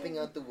jumping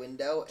out the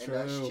window, and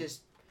us True.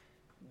 just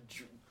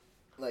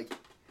like,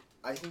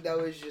 I think that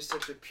was just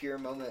such a pure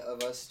moment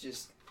of us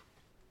just.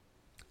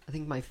 I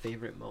think my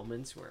favorite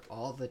moments were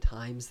all the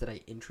times that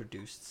I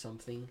introduced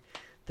something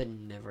that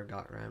never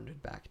got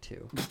rounded back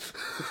to.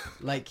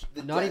 Like,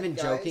 The not death even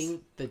guys.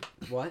 joking. The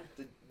what?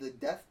 The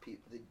death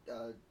people,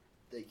 the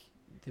The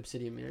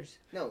obsidian mirrors?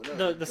 no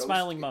The ghost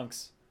smiling kid.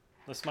 monks.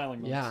 The smiling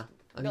monks. Yeah.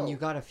 I mean, No. you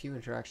got a few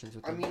interactions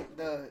with I them. mean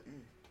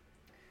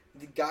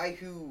the guy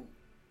who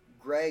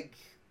Greg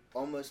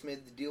almost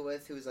made the deal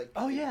with, who was like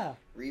Oh the yeah.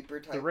 Reaper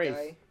type The Wraith.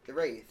 guy, the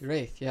Wraith. The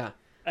Wraith, yeah.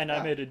 And Yeah.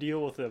 I made a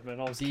deal with him and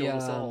almost The killed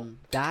us all.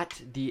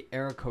 the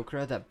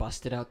Aarakocra that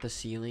busted out the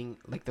ceiling,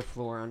 like the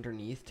floor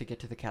underneath, to get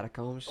to the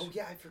catacombs. Oh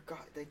yeah, I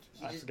forgot. Like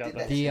he I just forgot did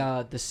that.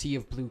 that. The sea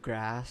of blue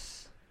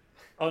grass.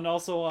 Oh, and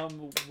also,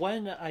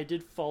 when I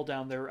did fall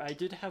down there, I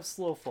did have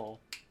slow fall.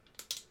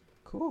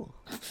 Cool.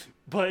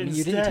 But I mean,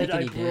 you didn't instead, take I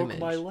any broke damage.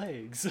 my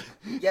legs.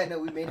 Yeah, no,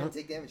 we made him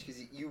take damage because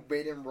you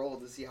made him roll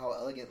to see how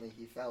elegantly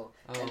he fell,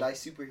 Oh. and I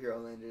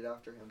superhero landed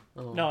after him.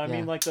 Oh, No, I yeah.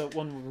 mean like the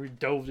one where we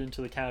dove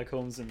into the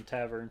catacombs in the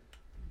tavern.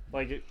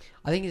 Like,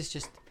 I think it's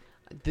just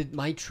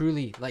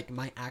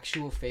my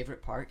actual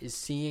favorite part is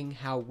seeing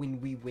how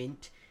when we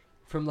went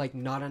from like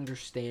not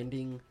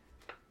understanding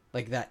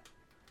like that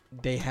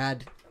they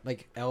had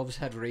like elves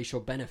had racial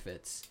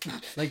benefits,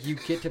 like you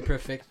get to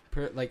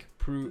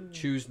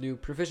choose new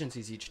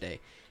proficiencies each day,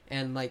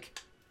 and like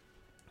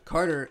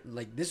Carter,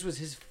 like this was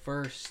his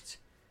first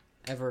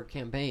ever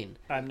campaign.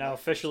 I'm now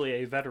officially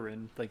a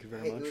veteran. Thank you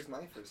very much. It was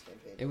my first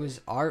campaign. It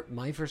was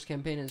my first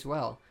campaign as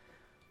well.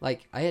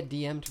 Like I had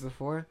DM'd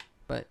before,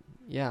 but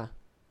yeah,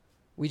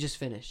 we just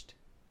finished.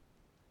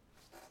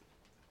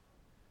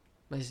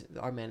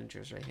 Our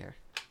manager's right here.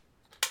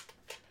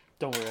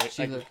 Don't worry.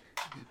 She looked.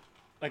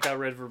 I got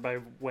rid of her by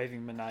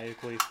waving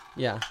maniacally.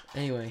 Yeah.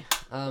 Anyway,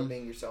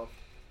 Being yourself.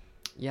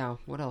 yeah.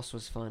 What else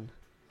was fun?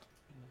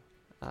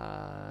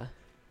 The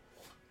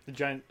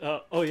giant.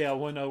 Oh yeah,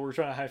 when we're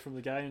trying to hide from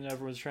the guy and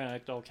everyone's trying to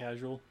act all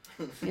casual.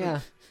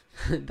 Yeah,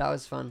 that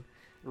was fun.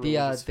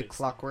 The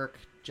clockwork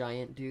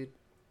giant dude.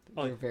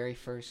 Oh, Your very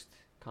first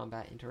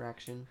combat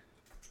interaction.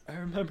 I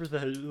remember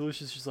that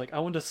Lucius was like, I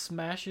want to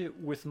smash it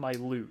with my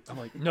loot. I'm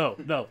like, no.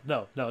 And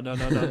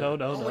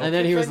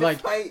then he was like,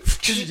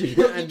 he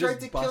and tried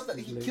just to kill busted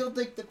he loot. killed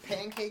like the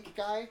pancake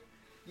guy.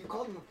 You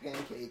called him a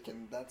pancake,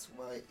 and that's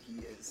what he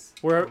is.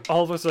 Where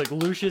all of us are like,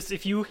 Lucius,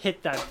 if you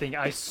hit that thing,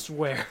 I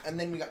swear. And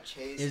then we got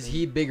chased. Is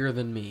he bigger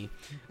than me?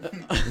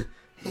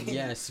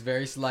 Yes,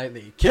 very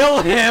slightly.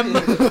 Kill him!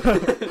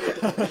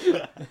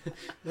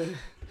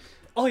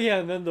 Oh yeah,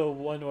 and then the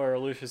one where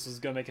Lucius was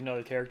gonna make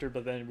another character,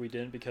 but then we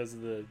didn't because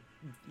of the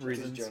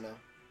reasons. Jonah.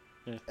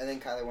 Yeah. And then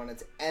Kyler wanted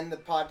to end the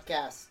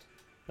podcast.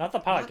 Not the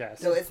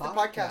podcast. No, it's the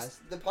podcast.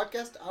 The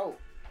podcast out.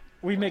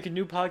 We make a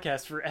new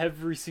podcast for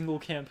every single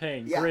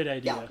campaign. Yeah, Great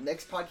idea. Yeah,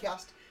 next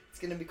podcast, it's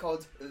gonna be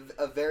called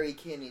A Very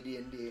Canny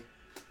D&D.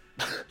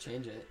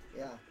 Change it.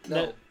 Yeah.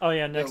 No.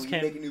 Next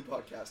make a new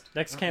podcast.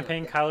 Next Okay.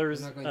 campaign, Yeah.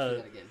 Kyler's We're not going through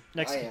that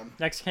again. I am.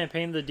 Next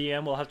campaign, the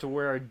DM will have to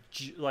wear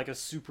a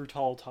super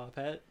tall top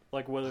hat,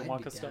 like Willy I'd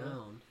Wonka be style.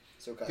 down.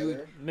 So Kyler.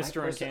 Dude,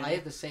 Mr. Uncanny. I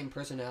have the same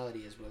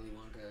personality as Willy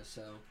Wonka,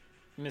 so.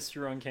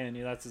 Mr.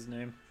 Uncanny, that's his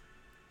name.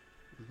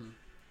 Mm-hmm.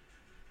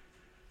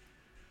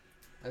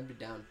 I'd be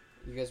down.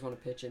 You guys want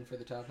to pitch in for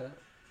the top hat?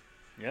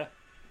 Yeah.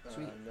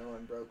 Sweet. No,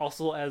 I'm broke.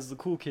 Also, as the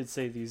cool kids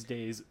say these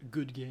days,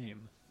 good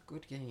game.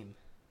 Good game.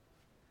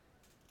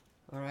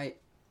 All right.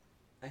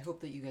 I hope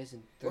that you guys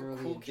What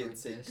thoroughly cool enjoyed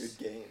kids say this.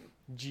 good game?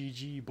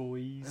 GG,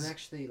 boys. I'm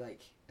actually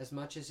like, as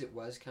much as it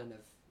was kind of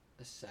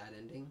a sad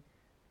ending,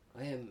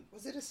 I am.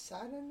 Was it a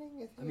sad ending? I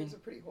think I mean, it was a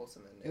pretty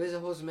wholesome ending. It was a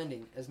wholesome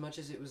ending. As much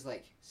as it was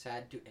like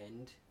sad to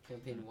end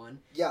campaign 1,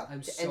 Yeah.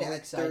 I'm to so end at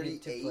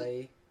excited to 38.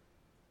 play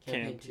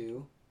campaign Camp.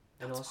 2,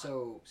 and That's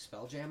also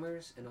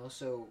Spelljammers, and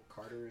also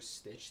Carter's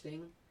Stitch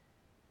thing.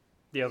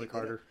 The other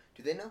Carter.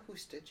 Do they know who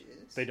Stitch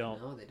is? They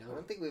don't. No, they I don't.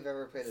 don't think we've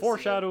ever played a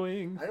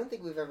Foreshadowing. I don't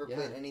think we've ever Yeah.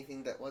 played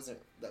anything that was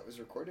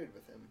recorded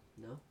with him.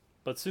 No.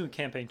 But soon,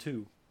 campaign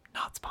 2.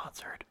 Not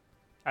sponsored.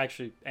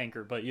 Actually,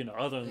 Anchor, but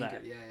other than Anchor,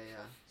 that. yeah.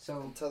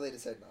 So Until they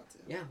decide not to.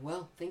 yeah,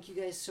 well, thank you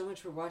guys so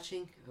much for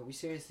watching. We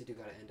seriously do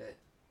gotta end it.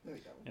 No, we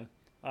don't.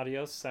 Yeah.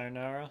 Adios,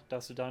 sayonara,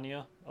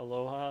 dasudania,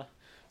 aloha,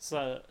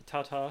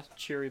 tata,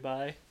 cheery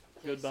bye,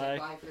 goodbye. Say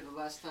bye for the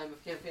last time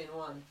of campaign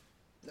 1.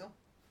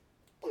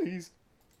 Please.